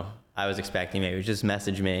 So, I was expecting maybe just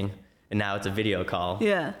message me, and now it's a video call.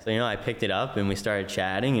 Yeah. So, I picked it up, and we started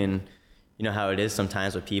chatting, and you know how it is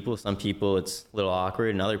sometimes with people. Some people it's a little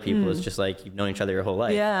awkward, and other people it's just like you've known each other your whole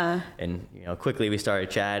life. Yeah. And, quickly we started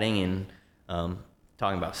chatting and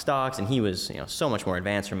talking about stocks, and he was, so much more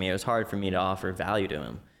advanced from me. It was hard for me to offer value to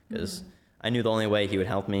him because I knew the only way he would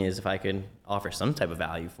help me is if I could offer some type of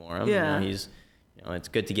value for him. Yeah. He's, it's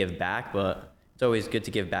good to give back, but it's always good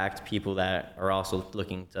to give back to people that are also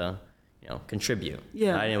looking to, contribute.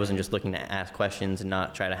 Yeah. I wasn't just looking to ask questions and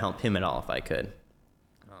not try to help him at all if I could.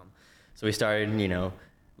 So we started,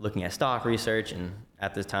 looking at stock research, and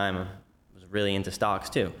at this time I was really into stocks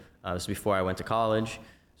too. This was before I went to college,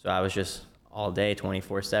 so I was just all day,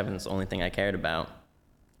 24/7. It's the only thing I cared about.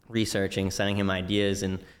 Researching, sending him ideas,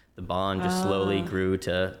 and the bond just slowly grew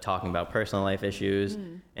to talking about personal life issues,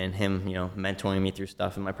 and him, mentoring me through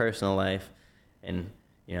stuff in my personal life. And,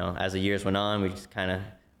 as the years went on, we just kind of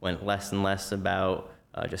went less and less about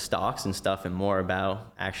just stocks and stuff, and more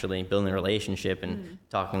about actually building a relationship and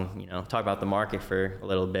talk about the market for a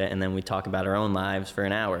little bit, and then we talk about our own lives for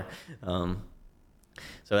an hour.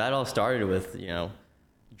 So that all started with,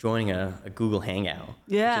 joining a Google Hangout,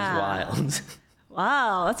 which is wild.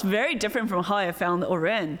 Wow, that's very different from how I found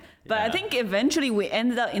Oren. But I think eventually we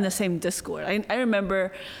ended up in the same Discord. I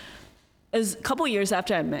remember it was a couple years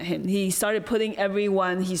after I met him, he started putting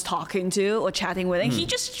everyone he's talking to or chatting with, and he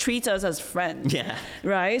just treats us as friends. Yeah.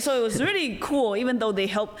 Right? So it was really cool, even though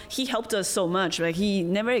he helped us so much. Like, he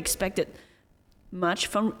never expected much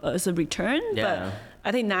from us a return. Yeah. But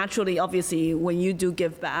I think naturally, obviously, when you do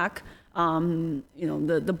give back,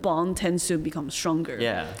 the bond tends to become stronger.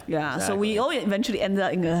 Yeah. Exactly. So we all eventually ended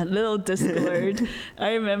up in a little Discord.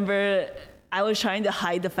 I remember I was trying to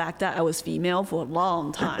hide the fact that I was female for a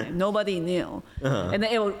long time. Nobody knew. And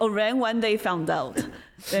then Oren one day found out.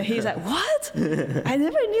 And he's like, what? I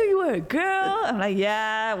never knew you were a girl. I'm like,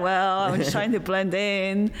 yeah, well, I was just trying to blend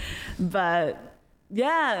in. But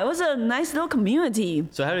yeah, it was a nice little community.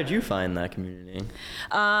 So how did you find that community?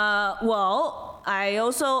 Well, I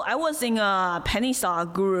was in a penny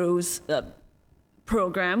stock gurus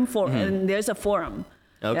program and there's a forum.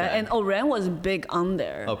 Okay. And Oren was big on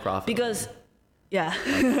there. Oh, profit. Because Yeah.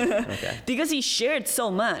 Okay. Because he shared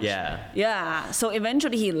so much. Yeah. Yeah. So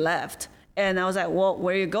eventually he left. And I was like, well,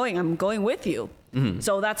 where are you going? I'm going with you. Mm-hmm.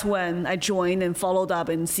 So that's when I joined and followed up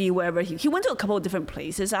and see wherever he went to a couple of different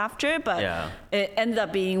places after, but it ended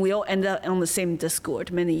up being, we all ended up on the same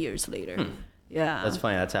Discord many years later. Yeah. That's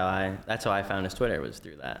funny. That's how I found his Twitter, was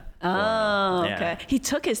through that. Oh, okay. He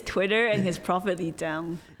took his Twitter and his profit lead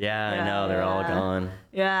down. Yeah, I know. They're all gone.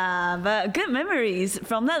 Yeah, but good memories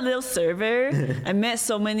from that little server. I met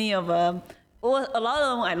so many of well, a lot of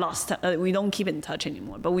them I lost. We don't keep in touch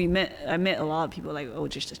anymore. But I met a lot of people like,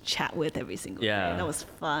 just to chat with every single day. That was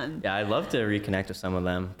fun. Yeah, I'd love to reconnect with some of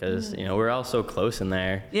them because, we're all so close in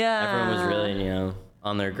there. Yeah. Everyone was really,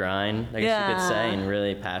 on their grind, I guess you could say, and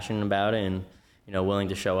really passionate about it and, willing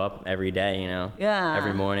to show up every day,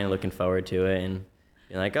 every morning, looking forward to it. And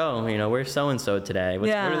being like, where's so-and-so today?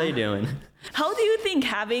 What are they doing? How do you think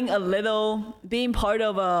having being part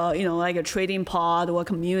of like a trading pod or a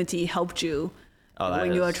community helped you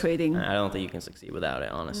when you are trading? I don't think you can succeed without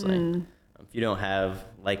it, honestly. If you don't have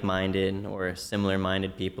like-minded or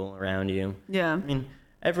similar-minded people around you. Yeah. I mean,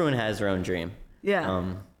 everyone has their own dream.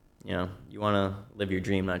 Yeah. You want to live your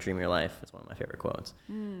dream, not dream your life. That's one of my favorite quotes.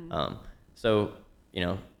 So,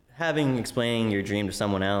 explaining your dream to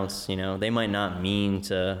someone else, they might not mean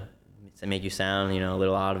to make you sound, a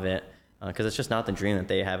little out of it, because it's just not the dream that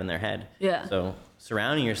they have in their head. Yeah. So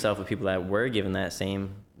surrounding yourself with people that were given that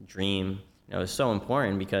same dream, is so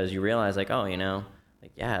important, because you realize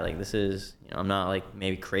this is, I'm not like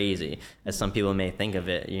maybe crazy as some people may think of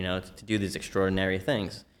it, to do these extraordinary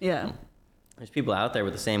things. Yeah. There's people out there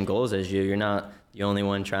with the same goals as you. You're not the only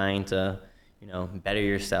one trying to, better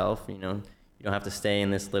yourself. You don't have to stay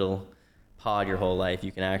in this little pod your whole life.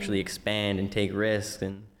 You can actually expand and take risks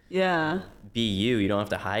and be you. You don't have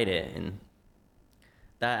to hide it. And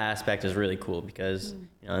that aspect is really cool because,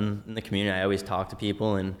 in the community, I always talk to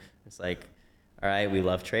people and it's like, all right, we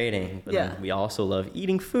love trading, but then we also love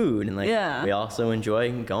eating food. And we also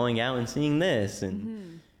enjoy going out and seeing this.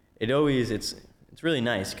 And it's really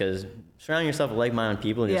nice because surrounding yourself with like-minded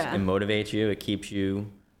people, it motivates you. It keeps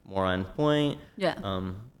you more on point.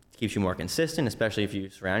 Yeah. Keeps you more consistent, especially if you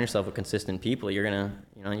surround yourself with consistent people. You're gonna,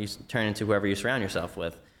 you turn into whoever you surround yourself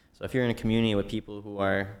with. So if you're in a community with people who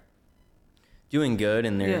are doing good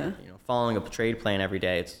and they're, following a trade plan every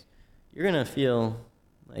day, you're gonna feel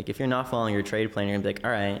like if you're not following your trade plan, you're gonna be like,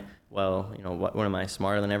 all right, well, what am I,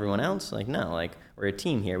 smarter than everyone else? Like, no, like we're a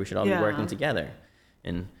team here. We should all be working together.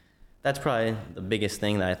 And that's probably the biggest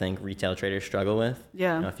thing that I think retail traders struggle with.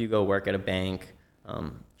 Yeah. If you go work at a bank,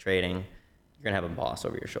 trading, you're gonna have a boss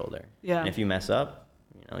over your shoulder. Yeah. And if you mess up,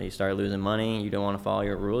 you start losing money. You don't want to follow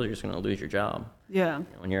your rules. You're just gonna lose your job. Yeah.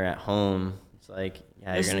 When you're at home, it's like,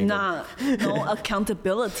 there's you're gonna no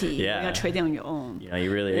accountability. Yeah. You're trading on your own.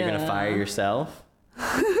 You're gonna fire yourself.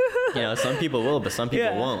 Some people will, but some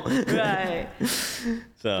people won't. Right.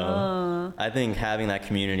 So I think having that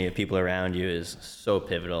community of people around you is so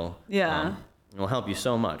pivotal. Yeah. It will help you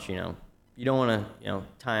so much. You don't want to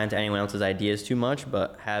tie into anyone else's ideas too much,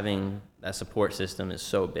 but having that support system is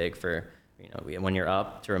so big for when you're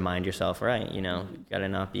up, to remind yourself, right, you gotta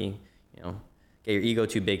not be get your ego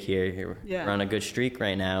too big here. We're on a good streak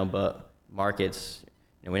right now, but markets,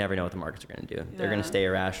 we never know what the markets are going to do. They're going to stay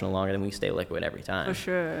irrational longer than we stay liquid every time. For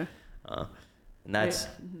sure. And it's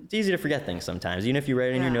easy to forget things sometimes. Even if you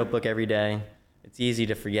write in your notebook every day, it's easy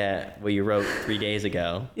to forget what you wrote 3 days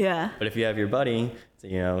ago. Yeah. But if you have your buddy,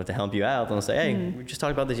 to help you out, they'll say, hey, we just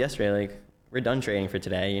talked about this yesterday. Like, we're done trading for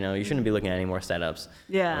today. You shouldn't be looking at any more setups.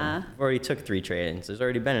 Yeah. We've already took 3 trades. There's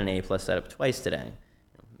already been an A+ setup twice today.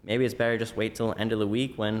 Maybe it's better just wait till end of the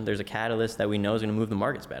week when there's a catalyst that we know is going to move the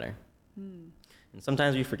markets better. And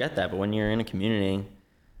sometimes we forget that, but when you're in a community,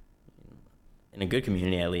 in a good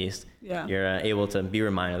community at least, you're able to be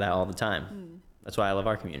reminded of that all the time. That's why I love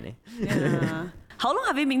our community. Yeah. How long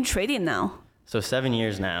have you been trading now? So 7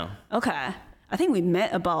 years now. Okay. I think we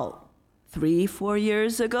met about 3-4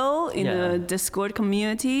 years ago in a Discord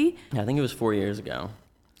community. Yeah, I think it was 4 years ago.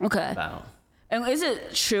 Okay. About. And is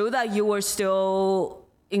it true that you were still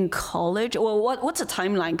in college? Well, what's the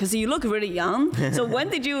timeline? Because you look really young. So when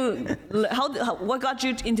did you, what got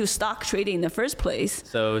you into stock trading in the first place?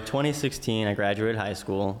 So 2016, I graduated high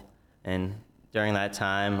school. And during that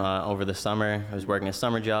time, over the summer, I was working a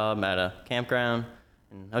summer job at a campground.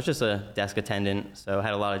 And I was just a desk attendant, so I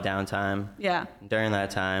had a lot of downtime. Yeah. And during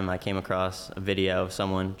that time, I came across a video of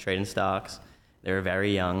someone trading stocks. They were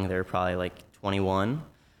very young. They were probably like 21.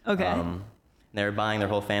 Okay. They were buying their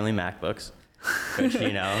whole family MacBooks. Which,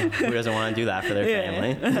 who doesn't want to do that for their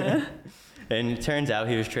family? And it turns out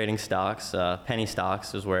he was trading stocks. Penny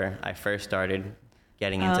stocks was where I first started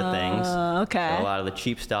getting into things. Okay. So a lot of the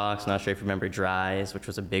cheap stocks, not sure if you remember Dries, which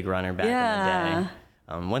was a big runner back in the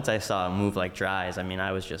day. Once I saw a move like Dries, I mean,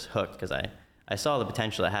 I was just hooked because I saw the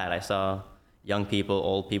potential it had. I saw young people,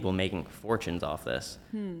 old people making fortunes off this.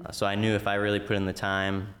 So I knew if I really put in the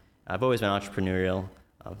time, I've always been entrepreneurial.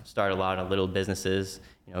 I've started a lot of little businesses.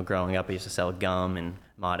 You know, growing up, I used to sell gum and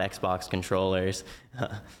mod Xbox controllers.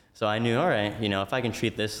 So I knew, all right, you know, if I can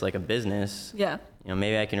treat this like a business, you know,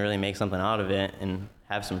 maybe I can really make something out of it and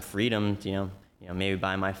have some freedom to, you know, maybe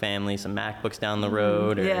buy my family some MacBooks down the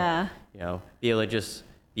road, or you know, be able to just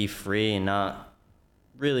be free and not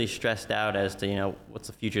really stressed out as to, you know, what's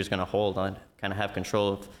the future is going to hold. I kind of have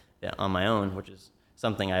control of it on my own, which is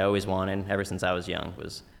something I always wanted ever since I was young,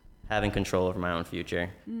 was having control over my own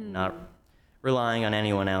future, not relying on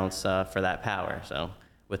anyone else for that power. So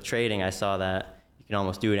with trading, I saw that you can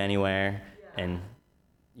almost do it anywhere, and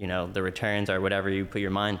you know, the returns are whatever you put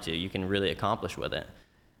your mind to, you can really accomplish with it.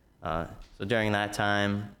 So during that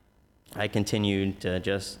time, I continued to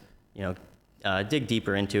just, you know, dig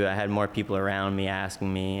deeper into it. I had more people around me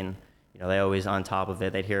asking me, and you know, they always on top of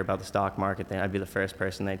it. They'd hear about the stock market, then I'd be the first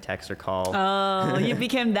person they'd text or call. Oh, you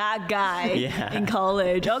became that guy in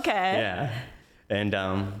college. Okay. Yeah. And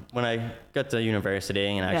when I got to university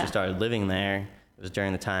and I actually started living there, it was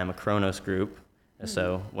during the time of Kronos Group.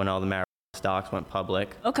 So when all the marijuana stocks went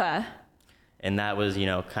public. Okay. And that was, you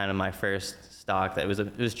know, kind of my first stock. That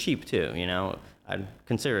it was cheap too, you know. I'd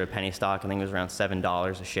consider it a penny stock. I think it was around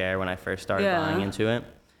 $7 a share when I first started buying into it.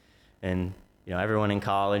 And, you know, everyone in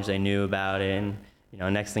college, they knew about it. And, you know,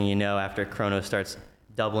 next thing you know, after Kronos starts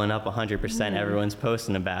doubling up 100%, everyone's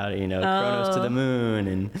posting about it, you know, Kronos to the moon.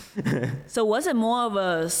 And so was it more of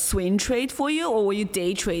a swing trade for you, or were you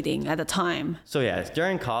day trading at the time? So yeah,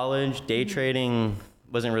 during college, day trading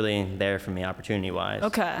wasn't really there for me opportunity-wise.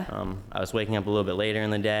 Okay. I was waking up a little bit later in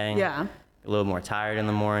the day. Yeah. A little more tired in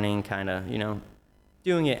the morning, kind of, you know,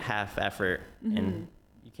 doing it half effort. And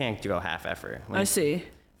you can't go half effort. I see. If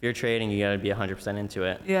you're trading, you got to be 100% into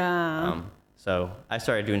it. Yeah. So I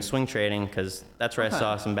started doing swing trading because that's where I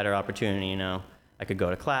saw some better opportunity, you know. I could go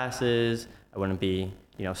to classes. I wouldn't be,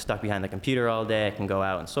 you know, stuck behind the computer all day. I can go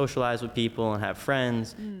out and socialize with people and have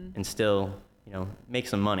friends and still, you know, make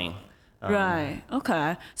some money. Right.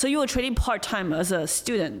 Okay. So you were trading part-time as a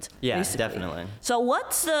student? Yeah, basically. Definitely. So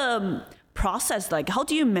what's the process like? How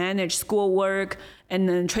do you manage schoolwork and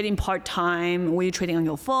then trading part-time? Were you trading on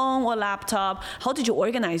your phone or laptop? How did you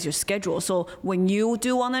organize your schedule so when you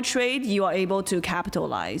do want to trade, you are able to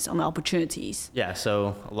capitalize on the opportunities? Yeah,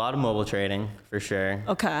 so a lot of mobile trading for sure.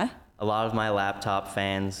 Okay. A lot of my laptop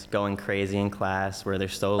fans going crazy in class where they're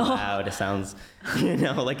so loud. It sounds, you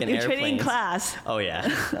know, like an airplane. You're trading in class? Oh, yeah.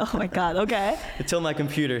 Oh, my God. Okay. Until my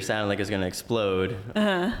computer sounded like it was going to explode,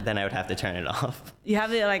 then I would have to turn it off. You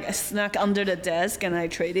have it like snuck under the desk and like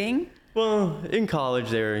trading? Well, in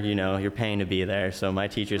college, you know, you're paying to be there. So my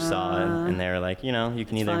teachers saw it, and they were like, you know, you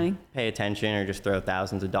can either pay attention or just throw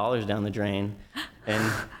thousands of dollars down the drain.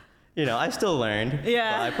 And you know, I still learned.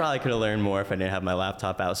 Yeah. But I probably could have learned more if I didn't have my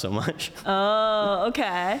laptop out so much. Oh,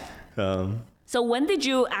 okay. So when did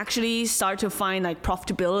you actually start to find like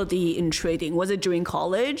profitability in trading? Was it during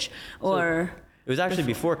college or? It was actually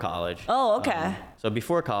before college. Oh, okay. So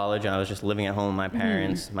before college, I was just living at home with my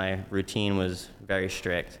parents. My routine was very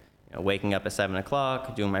strict. You know, waking up at 7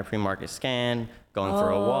 o'clock, doing my pre-market scan, going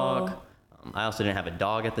for a walk. I also didn't have a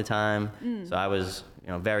dog at the time, so I was, you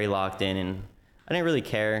know, very locked in, and I didn't really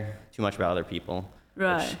care too much about other people.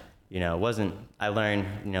 Right. Which, you know, I learned,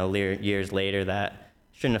 you know, years later that I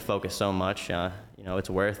shouldn't have focused so much. You know, it's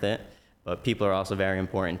worth it, but people are also very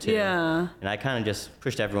important too. Yeah. And I kind of just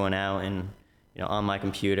pushed everyone out, and, you know, on my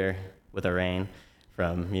computer with a rain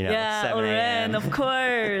from, you know, 7 a.m. of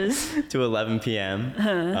course. to 11 p.m.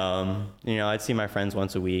 You know, I'd see my friends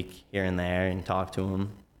once a week here and there and talk to them.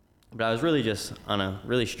 But I was really just on a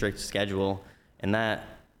really strict schedule, and that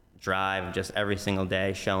drive of just every single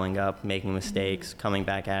day showing up, making mistakes, coming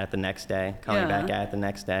back at it the next day, coming back at it the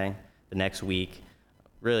next day, the next week,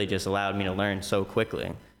 really just allowed me to learn so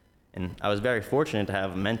quickly. And I was very fortunate to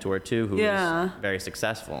have a mentor too who was very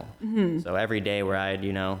successful. So every day where I'd,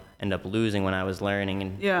 you know, end up losing when I was learning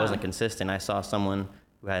and wasn't consistent, I saw someone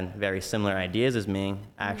who had very similar ideas as me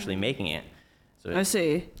actually making it. So I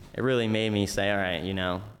see. It really made me say, all right, you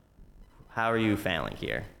know, how are you failing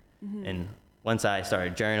here? And once I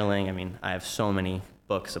started journaling, I mean, I have so many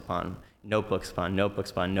books upon notebooks upon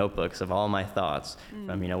notebooks upon notebooks of all my thoughts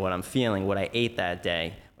from, you know, what I'm feeling, what I ate that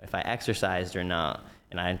day, if I exercised or not.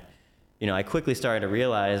 And I quickly started to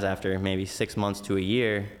realize after maybe 6 months to a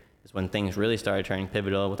year is when things really started turning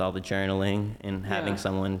pivotal with all the journaling and having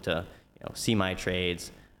someone to, you know, see my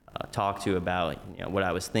trades, talk to about what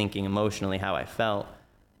I was thinking emotionally, how I felt,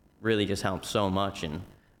 really just helped so much. And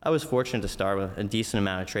I was fortunate to start with a decent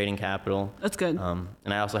amount of trading capital. That's good.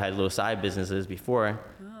 And I also had little side businesses before,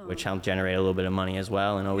 which helped generate a little bit of money as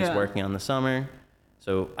well, and always working on the summer.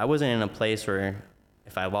 So I wasn't in a place where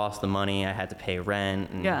if I lost the money, I had to pay rent,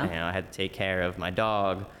 and I had to take care of my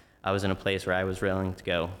dog. I was in a place where I was willing to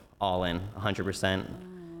go all in, 100%.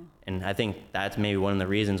 And I think that's maybe one of the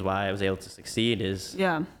reasons why I was able to succeed is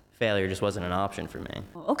failure just wasn't an option for me.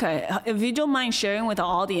 Okay. If you don't mind sharing with the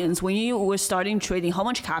audience, when you were starting trading, how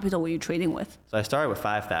much capital were you trading with? So I started with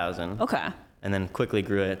 5,000. Okay. And then quickly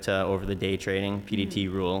grew it to over the day trading,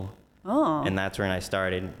 PDT rule. Oh. And that's when I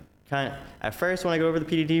started. At first, when I go over the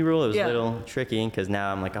PDT rule, it was a little tricky because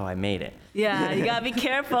now I'm like, oh, I made it. Yeah, you gotta be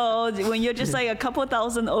careful when you're just like a couple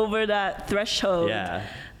thousand over that threshold. Yeah.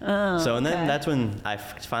 And then that's when I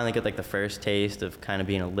finally get like the first taste of kind of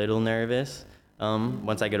being a little nervous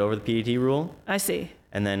once I get over the PDT rule. I see.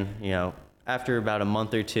 And then, after about a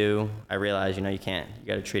month or two, I realized, you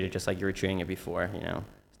got to treat it just like you were treating it before,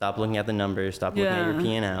 Stop looking at the numbers, stop looking at your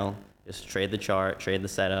P&L, just trade the chart, trade the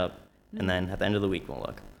setup, and then at the end of the week, we'll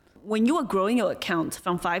look. When you were growing your account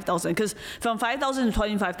from 5,000, because from 5,000 to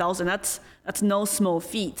 25,000, that's no small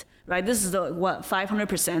feat, right? This is the,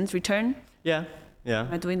 500% return? Yeah. Am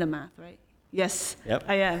I doing the math right? Yes, yep.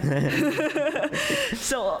 I am.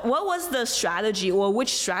 So what was the strategy, or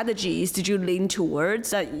which strategies did you lean towards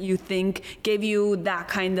that you think gave you that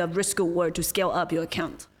kind of risk reward to scale up your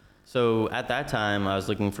account? So at that time, I was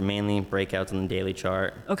looking for mainly breakouts on the daily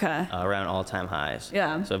chart. Okay. Around all-time highs.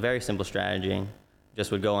 Yeah. So a very simple strategy.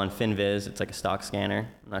 Just would go on FinViz. It's like a stock scanner.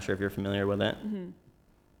 I'm not sure if you're familiar with it. Mm-hmm.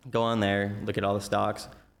 Go on there, look at all the stocks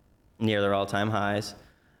near their all-time highs.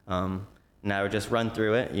 And I would just run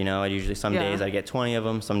through it. I usually, some days I get 20 of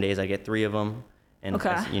them, some days I get 3 of them. And,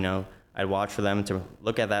 I'd watch for them to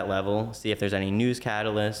look at that level, see if there's any news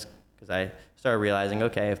catalysts. Because I started realizing,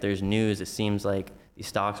 okay, if there's news, it seems like these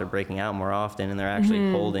stocks are breaking out more often and they're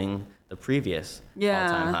actually holding the previous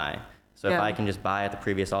all-time high. So if I can just buy at the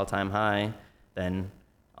previous all-time high, then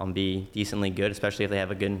I'll be decently good, especially if they have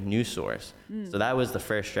a good news source. So that was the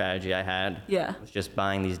first strategy I had. Yeah. Was just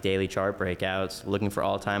buying these daily chart breakouts, looking for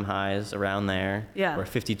all-time highs around there, or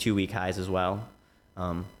 52-week highs as well.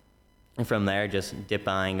 And from there, just dip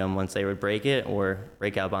buying them once they would break it, or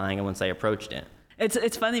breakout buying them once they approached it.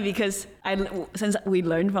 It's funny because since we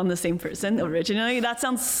learned from the same person originally, that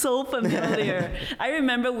sounds so familiar. I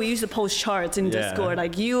remember we used to post charts in Discord.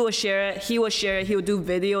 Like you will share it, he will share it, he will do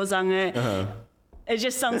videos on it. It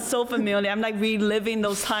just sounds so familiar. I'm like reliving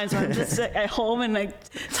those times when I'm just at home and like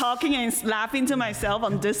talking and laughing to myself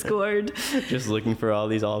on Discord. Just looking for all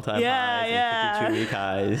these all-time highs and 52-week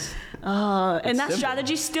highs. And that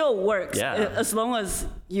strategy still works as long as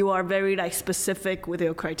you are very like specific with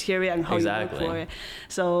your criteria and how you look for it.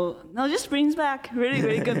 So no, it just brings back really,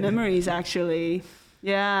 really good memories actually.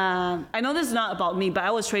 Yeah, I know this is not about me, but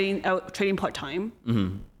I was trading part-time.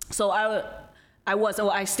 Mm-hmm. So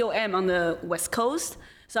I still am on the West Coast.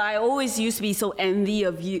 So I always used to be so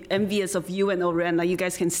envious of you and Oren. Like you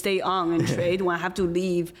guys can stay on and trade when I have to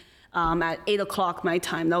leave at 8 o'clock my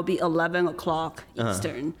time. That'll be 11 o'clock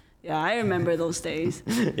Eastern. Yeah, I remember those days.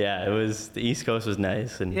 Yeah, the East Coast was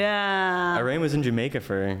nice. And yeah. Oren was in Jamaica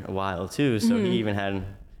for a while too, so he even had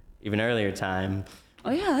even earlier time.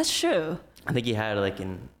 Oh yeah, that's true. I think he had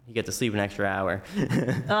he got to sleep an extra hour.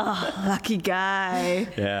 Oh, lucky guy.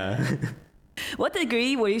 Yeah. What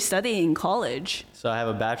degree were you studying in college? So I have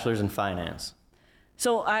a bachelor's in finance.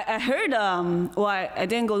 So I heard, I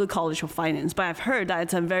didn't go to college for finance, but I've heard that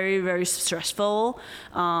it's a very, very stressful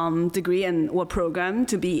degree or program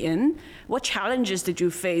to be in. What challenges did you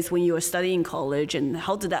face when you were studying college, and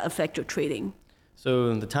how did that affect your trading?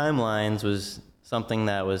 So the timelines was something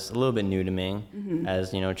that was a little bit new to me,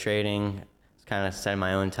 as trading. Kind of set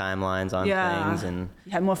my own timelines on things, and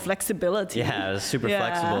you had more flexibility. Yeah, it was super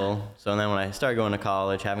flexible. So then when I started going to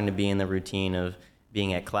college, having to be in the routine of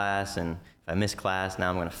being at class, and if I miss class, now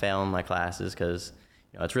I'm going to fail in my classes because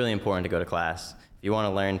it's really important to go to class. If you want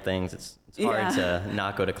to learn things, it's hard to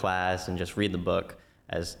not go to class and just read the book.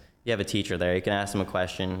 As you have a teacher there, you can ask them a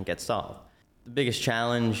question, get solved. The biggest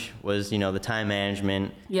challenge was the time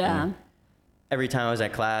management. Yeah. And every time I was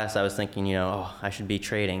at class, I was thinking, I should be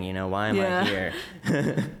trading, why am I here?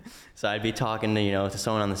 So I'd be talking to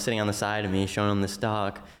someone sitting on the side of me, showing them the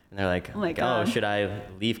stock, and they're like, oh my God. Should I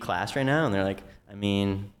leave class right now? And they're like, I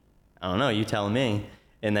don't know, you tell me.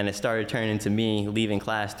 And then it started turning into me leaving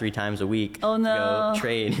class 3 times a week to go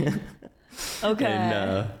trade. Okay.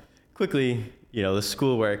 And quickly the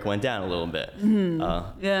schoolwork went down a little bit.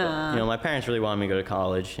 Yeah. But, my parents really wanted me to go to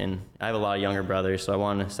college, and I have a lot of younger brothers, so I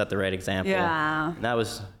wanted to set the right example. Yeah. And that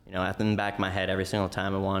was, at the back of my head every single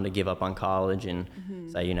time I wanted to give up on college and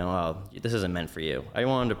say, oh, this isn't meant for you. I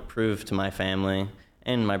wanted to prove to my family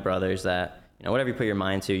and my brothers that, whatever you put your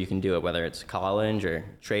mind to, you can do it, whether it's college or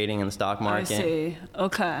trading in the stock market. I see.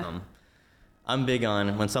 Okay. I'm big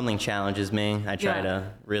on when something challenges me, I try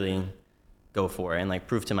to really go for it and like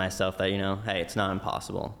prove to myself that, hey, it's not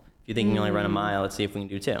impossible. If you think you can only run a mile, let's see if we can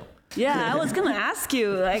do 2. Yeah, I was gonna ask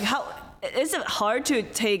you, like, how is it hard to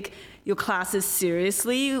take your classes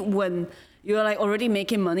seriously when you're like already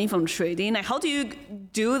making money from trading? Like, how do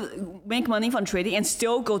you make money from trading and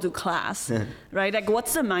still go to class, right? Like,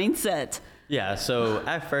 what's the mindset? Yeah, so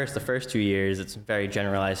at first, the first 2 years, it's very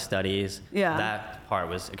generalized studies. Yeah. That part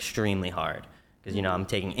was extremely hard because, I'm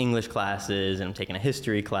taking English classes and I'm taking a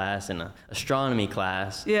history class and an astronomy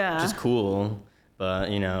class, Yeah. which is cool, but,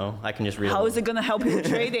 I can just read. How is it gonna help you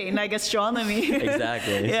trading, like astronomy?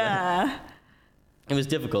 Exactly. Yeah. It was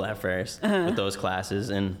difficult at first with those classes,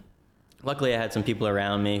 and luckily I had some people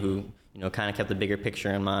around me who, kind of kept the bigger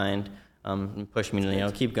picture in mind and pushed me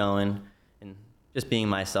to, keep going. And just being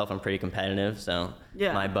myself, I'm pretty competitive. So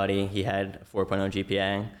my buddy, he had a 4.0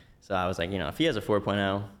 GPA. So I was like, if he has a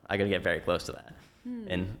 4.0, I got to get very close to that.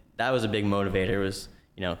 And that was a big motivator was,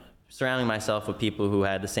 surrounding myself with people who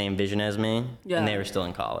had the same vision as me and they were still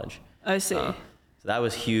in college. I see. So that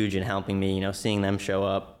was huge in helping me, seeing them show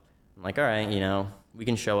up. I'm like, all right, we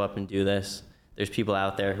can show up and do this. There's people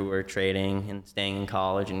out there who are trading and staying in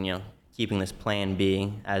college and, keeping this plan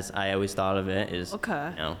B, as I always thought of it, is,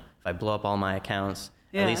 if I blow up all my accounts,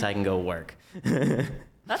 at least I can go work.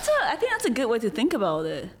 I think that's a good way to think about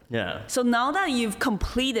it. Yeah. So now that you've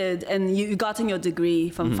completed and you've gotten your degree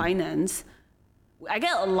from finance, I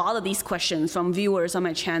get a lot of these questions from viewers on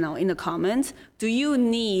my channel in the comments. Do you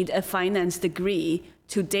need a finance degree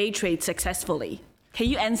to day trade successfully? Can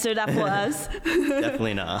you answer that for us?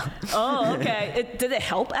 Definitely not. Oh, okay. Did it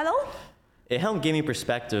help at all? It helped give me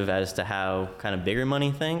perspective as to how kind of bigger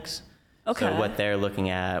money thinks. Okay. So what they're looking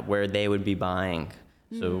at, where they would be buying.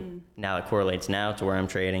 So now it correlates now to where I'm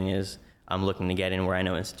trading is I'm looking to get in where I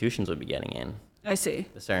know institutions would be getting in. I see.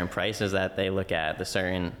 The certain prices that they look at, the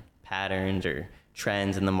certain patterns or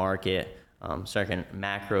trends in the market, certain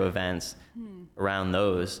macro events around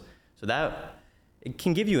those. So that it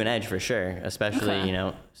can give you an edge for sure, especially,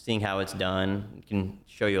 seeing how it's done. It can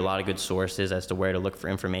show you a lot of good sources as to where to look for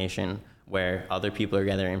information, where other people are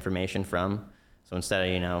gathering information from. So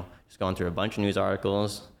instead of, just going through a bunch of news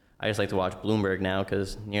articles, I just like to watch Bloomberg now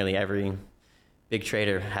because nearly every big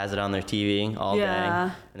trader has it on their TV all day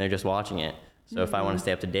and they're just watching it. So if I want to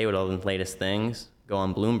stay up to date with all the latest things, go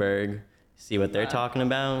on Bloomberg, see what they're talking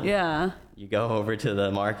about. Yeah. You go over to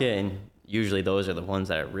the market and usually those are the ones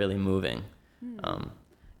that are really moving.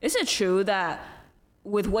 Is it true that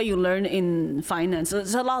with what you learn in finance,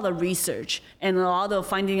 there's a lot of research and a lot of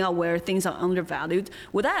finding out where things are undervalued?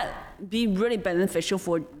 Would that be really beneficial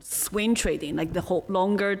for swing trading, like the whole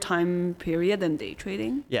longer time period than day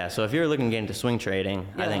trading? Yeah, so if you're looking to get into swing trading,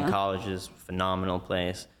 I think college is a phenomenal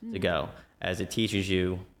place to go, as it teaches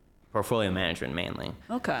you portfolio management mainly.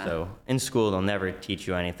 Okay. So in school, they'll never teach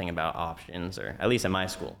you anything about options, or at least at my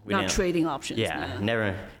school. Not trading options. Yeah,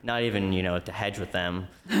 never, not even, to hedge with them,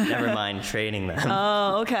 never mind trading them.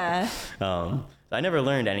 Oh, okay. So I never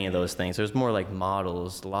learned any of those things. There's more like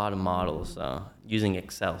models, a lot of models, using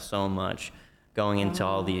Excel so much, going into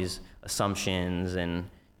all these assumptions and,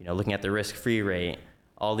 looking at the risk-free rate,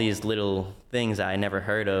 all these little things that I never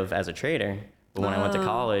heard of as a trader. But when I went to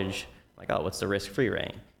college, I'm like, oh, what's the risk-free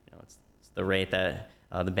rate? It's the rate that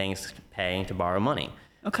the bank's paying to borrow money.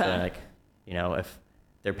 Okay. So if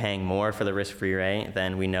they're paying more for the risk-free rate,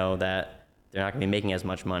 then we know that they're not going to be making as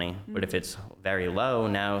much money. But if it's very low,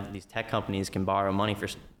 now these tech companies can borrow money for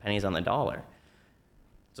pennies on the dollar.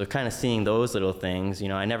 So kind of seeing those little things,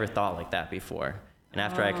 I never thought like that before. And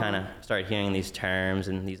after I kind of started hearing these terms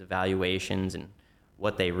and these evaluations and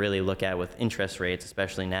what they really look at with interest rates,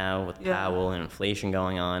 especially now with Powell and inflation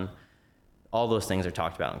going on, all those things are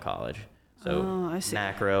talked about in college. So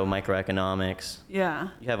macro, microeconomics. Yeah.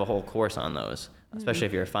 You have a whole course on those, especially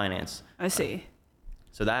if you're a finance. I see.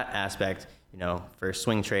 So that aspect, for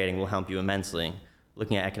swing trading will help you immensely.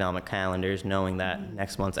 Looking at economic calendars, knowing that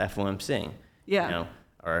next month's FOMC. Yeah.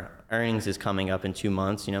 Our earnings is coming up in 2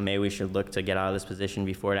 months. Maybe we should look to get out of this position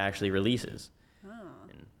before it actually releases.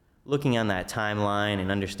 And looking on that timeline and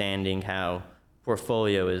understanding how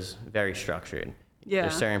portfolio is very structured. Yeah.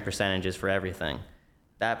 There's certain percentages for everything.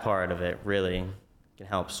 That part of it really can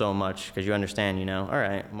help so much because you understand, all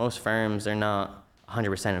right, most firms, they're not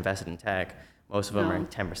 100% invested in tech. Most of them are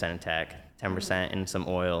 10% in tech, 10% in some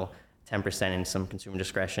oil, 10% in some consumer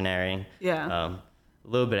discretionary. Yeah. A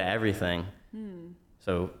little bit of everything.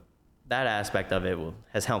 So that aspect of it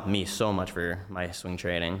has helped me so much for my swing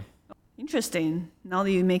trading. Interesting. Now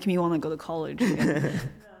that you make me want to go to college again.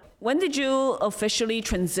 When did you officially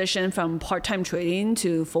transition from part-time trading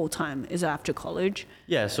to full-time? Is it after college?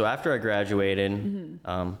 Yeah, so after I graduated,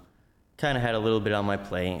 kind of had a little bit on my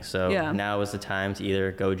plate. So now was the time to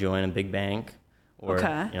either go join a big bank or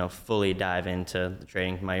fully dive into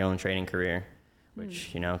the my own trading career,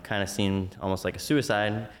 which kind of seemed almost like a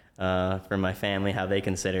suicide for my family, how they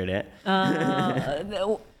considered it.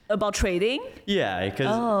 About trading? Yeah,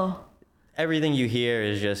 because everything you hear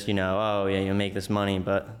is just you'll make this money,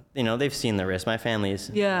 but they've seen the risk. My family's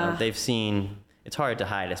they've seen it's hard to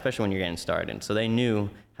hide, especially when you're getting started. So they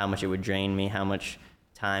knew how much it would drain me, how much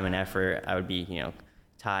time and effort I would be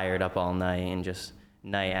tired up all night and just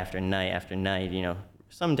night after night after night.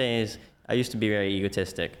 Some days I used to be very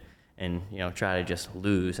egotistic and try to just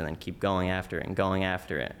lose and then keep going after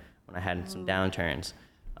it when I had some downturns.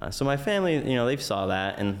 So my family, they saw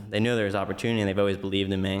that and they knew there was opportunity and they've always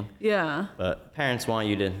believed in me. Yeah. But parents want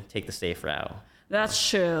you to take the safe route. That's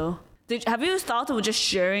true. Have you thought of just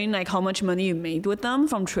sharing like how much money you made with them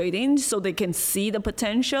from trading so they can see the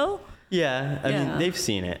potential? Yeah, I mean, they've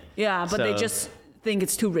seen it. Yeah, but they just think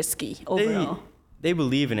it's too risky overall. They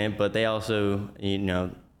believe in it, but they also,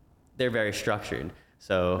 they're very structured.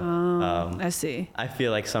 So I see. I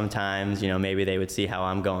feel like sometimes, maybe they would see how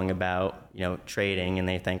I'm going about, trading and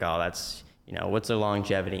they think, oh, that's, what's the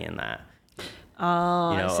longevity in that?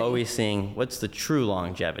 Always seeing what's the true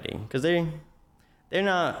longevity. Because they're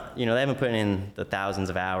not, they haven't put in the thousands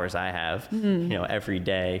of hours I have, every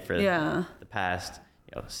day for the past,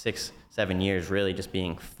 6-7 years really just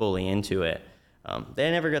being fully into it.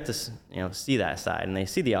 They never got to, see that side and they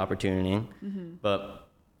see the opportunity, but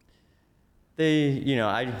they,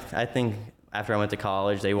 I think after I went to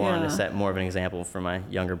college, they wanted to set more of an example for my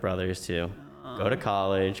younger brothers to go to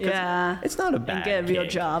college. It's not a bad and get a real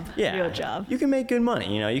gig. job. Yeah. Real job. You can make good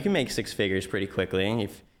money. You can make six figures pretty quickly,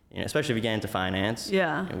 especially if you get into finance.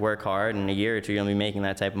 Yeah. And work hard, in a year or two, you're going to be making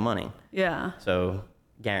that type of money. Yeah. So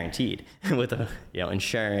guaranteed with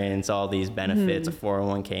insurance, all these benefits, a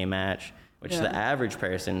 401k match, which to the average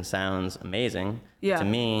person sounds amazing. Yeah. To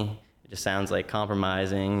me, it just sounds like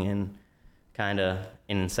compromising and kind of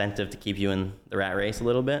an incentive to keep you in the rat race a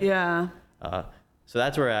little bit. Yeah. So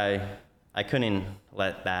that's where I couldn't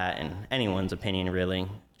let that and anyone's opinion really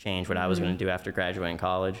change what I was going to do after graduating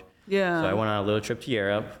college. Yeah. So I went on a little trip to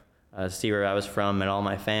Europe to see where I was from, met all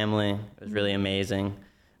my family. It was really amazing.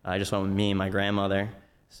 I just went with me and my grandmother.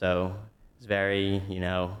 So it was very,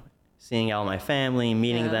 seeing all my family,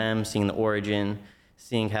 meeting them, seeing the origin,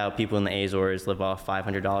 seeing how people in the Azores live off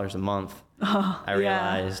 $500 a month. I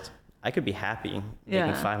realized I could be happy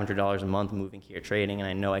making $500 a month moving here trading, and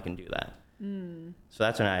I know I can do that. So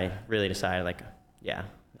that's when I really decided,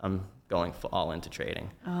 I'm going all into trading.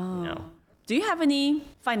 Do you have any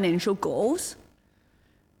financial goals?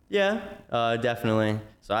 Yeah, definitely.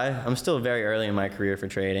 So I'm still very early in my career for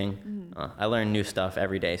trading. I learn new stuff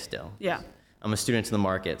every day still. Yeah. I'm a student to the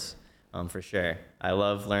markets, for sure. I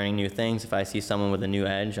love learning new things. If I see someone with a new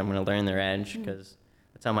edge, I'm going to learn their edge because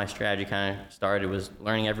that's how my strategy kind of started, was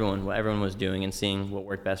learning what everyone was doing and seeing what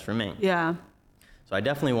worked best for me. Yeah. So I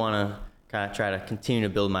definitely want to kind of try to continue to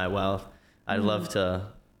build my wealth. I'd love to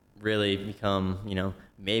really become,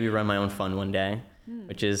 maybe run my own fund one day,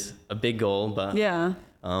 which is a big goal, but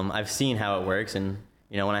I've seen how it works. And,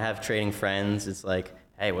 when I have trading friends, it's like,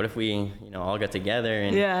 hey, what if we, all get together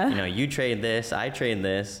and, you trade this, I trade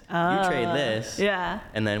this, you trade this. Yeah.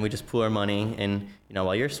 And then we just pool our money and,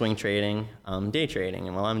 while you're swing trading, I'm day trading.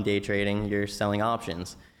 And while I'm day trading, you're selling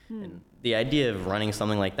options. And the idea of running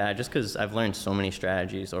something like that, just because I've learned so many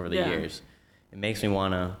strategies over the years, it makes me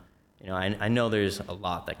want to, I know there's a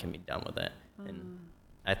lot that can be done with it. And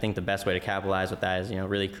I think the best way to capitalize with that is,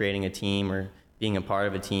 really creating a team or being a part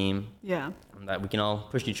of a team. Yeah. That we can all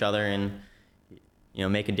push each other and,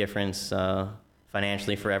 make a difference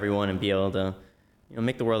financially for everyone and be able to,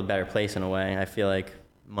 make the world a better place in a way. I feel like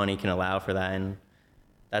money can allow for that. And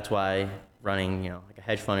that's why running, like a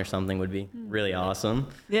hedge fund or something would be really awesome.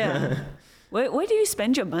 Yeah. Where do you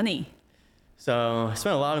spend your money? So I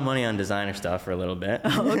spent a lot of money on designer stuff for a little bit.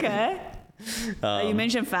 Okay. You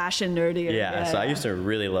mentioned fashion earlier. Yeah, so I used to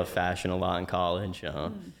really love fashion a lot in college.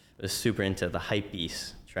 I was super into the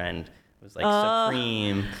hypebeast trend. It was like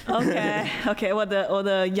Supreme. Okay, what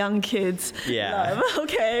the young kids love.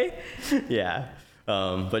 Okay. Yeah,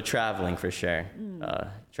 but traveling for sure.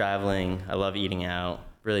 Traveling, I love eating out.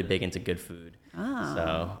 really big into good food.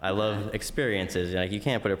 So I love experiences. Like, you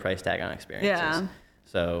can't put a price tag on experiences. Yeah.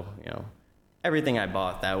 So, everything I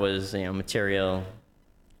bought that was, material,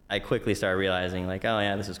 I quickly started realizing, like, oh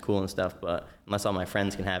yeah, this is cool and stuff, but unless all my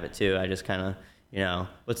friends can have it too, I just kind of,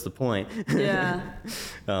 what's the point? Yeah.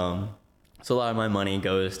 So a lot of my money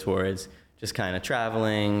goes towards just kind of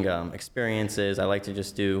traveling, experiences. I like to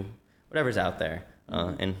just do whatever's out there.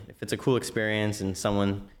 And if it's a cool experience and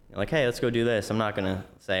someone, like, hey, let's go do this, I'm not going to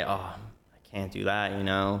say, oh, I can't do that,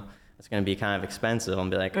 It's going to be kind of expensive. I'll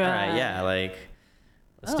be like, all right, yeah, like,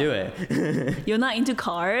 let's do it. You're not into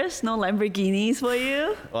cars? No Lamborghinis for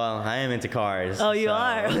you? Well, I am into cars. Oh, you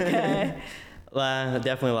are? Okay.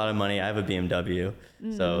 Definitely a lot of money. I have a BMW,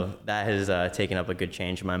 so that has taken up a good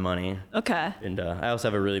change of my money. Okay. And I also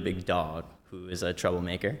have a really big dog who is a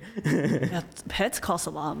troublemaker. Yeah, pets cost a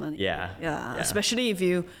lot of money. Yeah. Especially if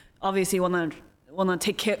you obviously wanna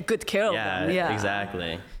take good care of them. Yeah,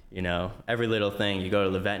 exactly. Every little thing, you go to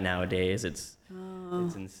the vet nowadays, it's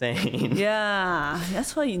insane. Yeah,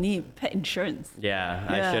 that's why you need pet insurance. Yeah.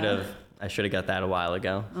 I should have got that a while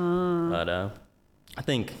ago. But I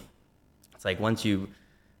think it's like when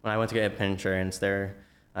I went to get pet insurance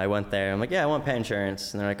I went there, I'm like, yeah, I want pet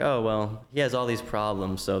insurance. And they're like, oh, well, he has all these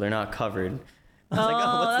problems, so they're not covered. I was like,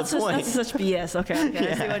 oh, what's the point? That's such BS. Okay,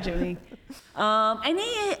 I see what you mean.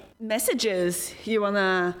 Any messages you want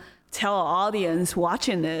to tell our audience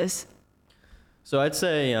watching this? So I'd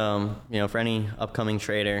say, for any upcoming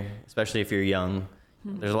trader, especially if you're young,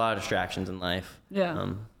 there's a lot of distractions in life.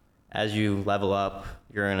 Yeah. As you level up,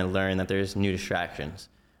 you're going to learn that there's new distractions.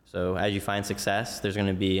 So as you find success, there's going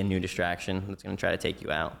to be a new distraction that's going to try to take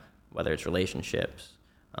you out, whether it's relationships.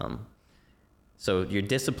 So your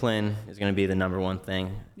discipline is going to be the number one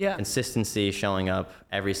thing. Yeah. Consistency, showing up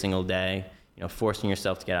every single day, forcing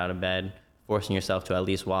yourself to get out of bed, forcing yourself to at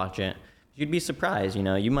least watch it. You'd be surprised,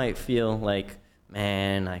 you might feel like,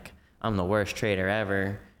 man, like I'm the worst trader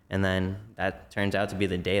ever. And then that turns out to be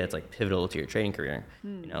the day that's like pivotal to your trading career.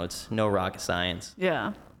 It's no rocket science.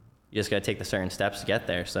 Yeah. You just got to take the certain steps to get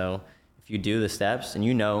there. So if you do the steps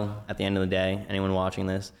and at the end of the day, anyone watching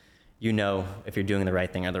this, if you're doing the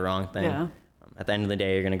right thing or the wrong thing. Yeah. At the end of the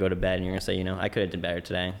day, you're going to go to bed and you're going to say, I could have did better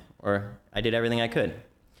today, or I did everything I could.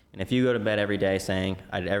 And if you go to bed every day saying,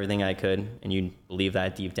 I did everything I could, and you believe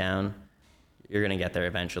that deep down, you're going to get there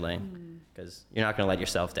eventually, because you're not going to let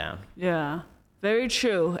yourself down. Yeah. Very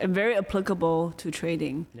true and very applicable to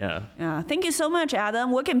trading. Yeah. Thank you so much,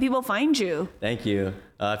 Adam. Where can people find you? If you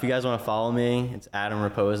guys want to follow me, it's Adam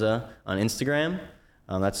Raposa on Instagram.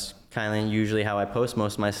 That's kind of usually how I post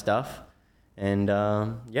most of my stuff. And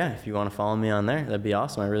if you want to follow me on there, that'd be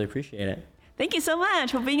awesome. I really appreciate it. Thank you so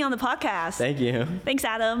much for being on the podcast. Thank you. Thanks,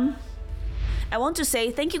 Adam. I want to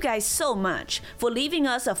say thank you guys so much for leaving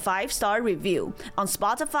us a 5-star review on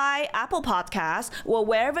Spotify, Apple Podcasts, or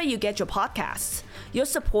wherever you get your podcasts. Your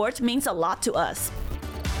support means a lot to us.